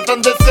me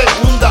tratan de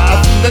segunda.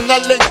 A su nena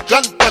le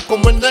encanta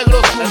como el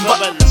negro zumba.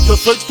 Yo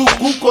soy tu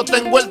cuco,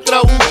 tengo el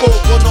trabuco,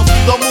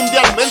 conocido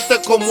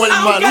mundialmente como el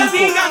maluco. Aunque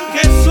digan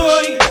que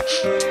soy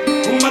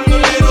un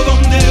bandolero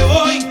donde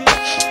voy,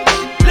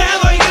 le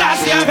doy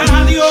gracias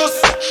a Dios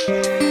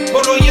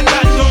por hoy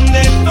estar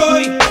donde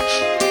estoy.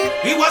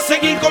 Y voy a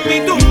seguir con mi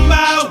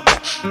tumbao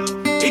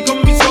y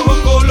con mis ojos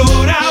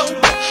colorados,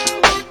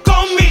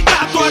 con mi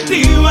gato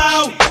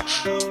activado.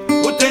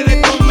 Ustedes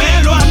no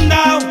me lo han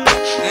dado.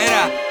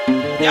 Mira,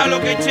 ya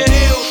lo que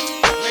chereo,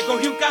 me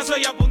cogí un caso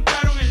y apunté.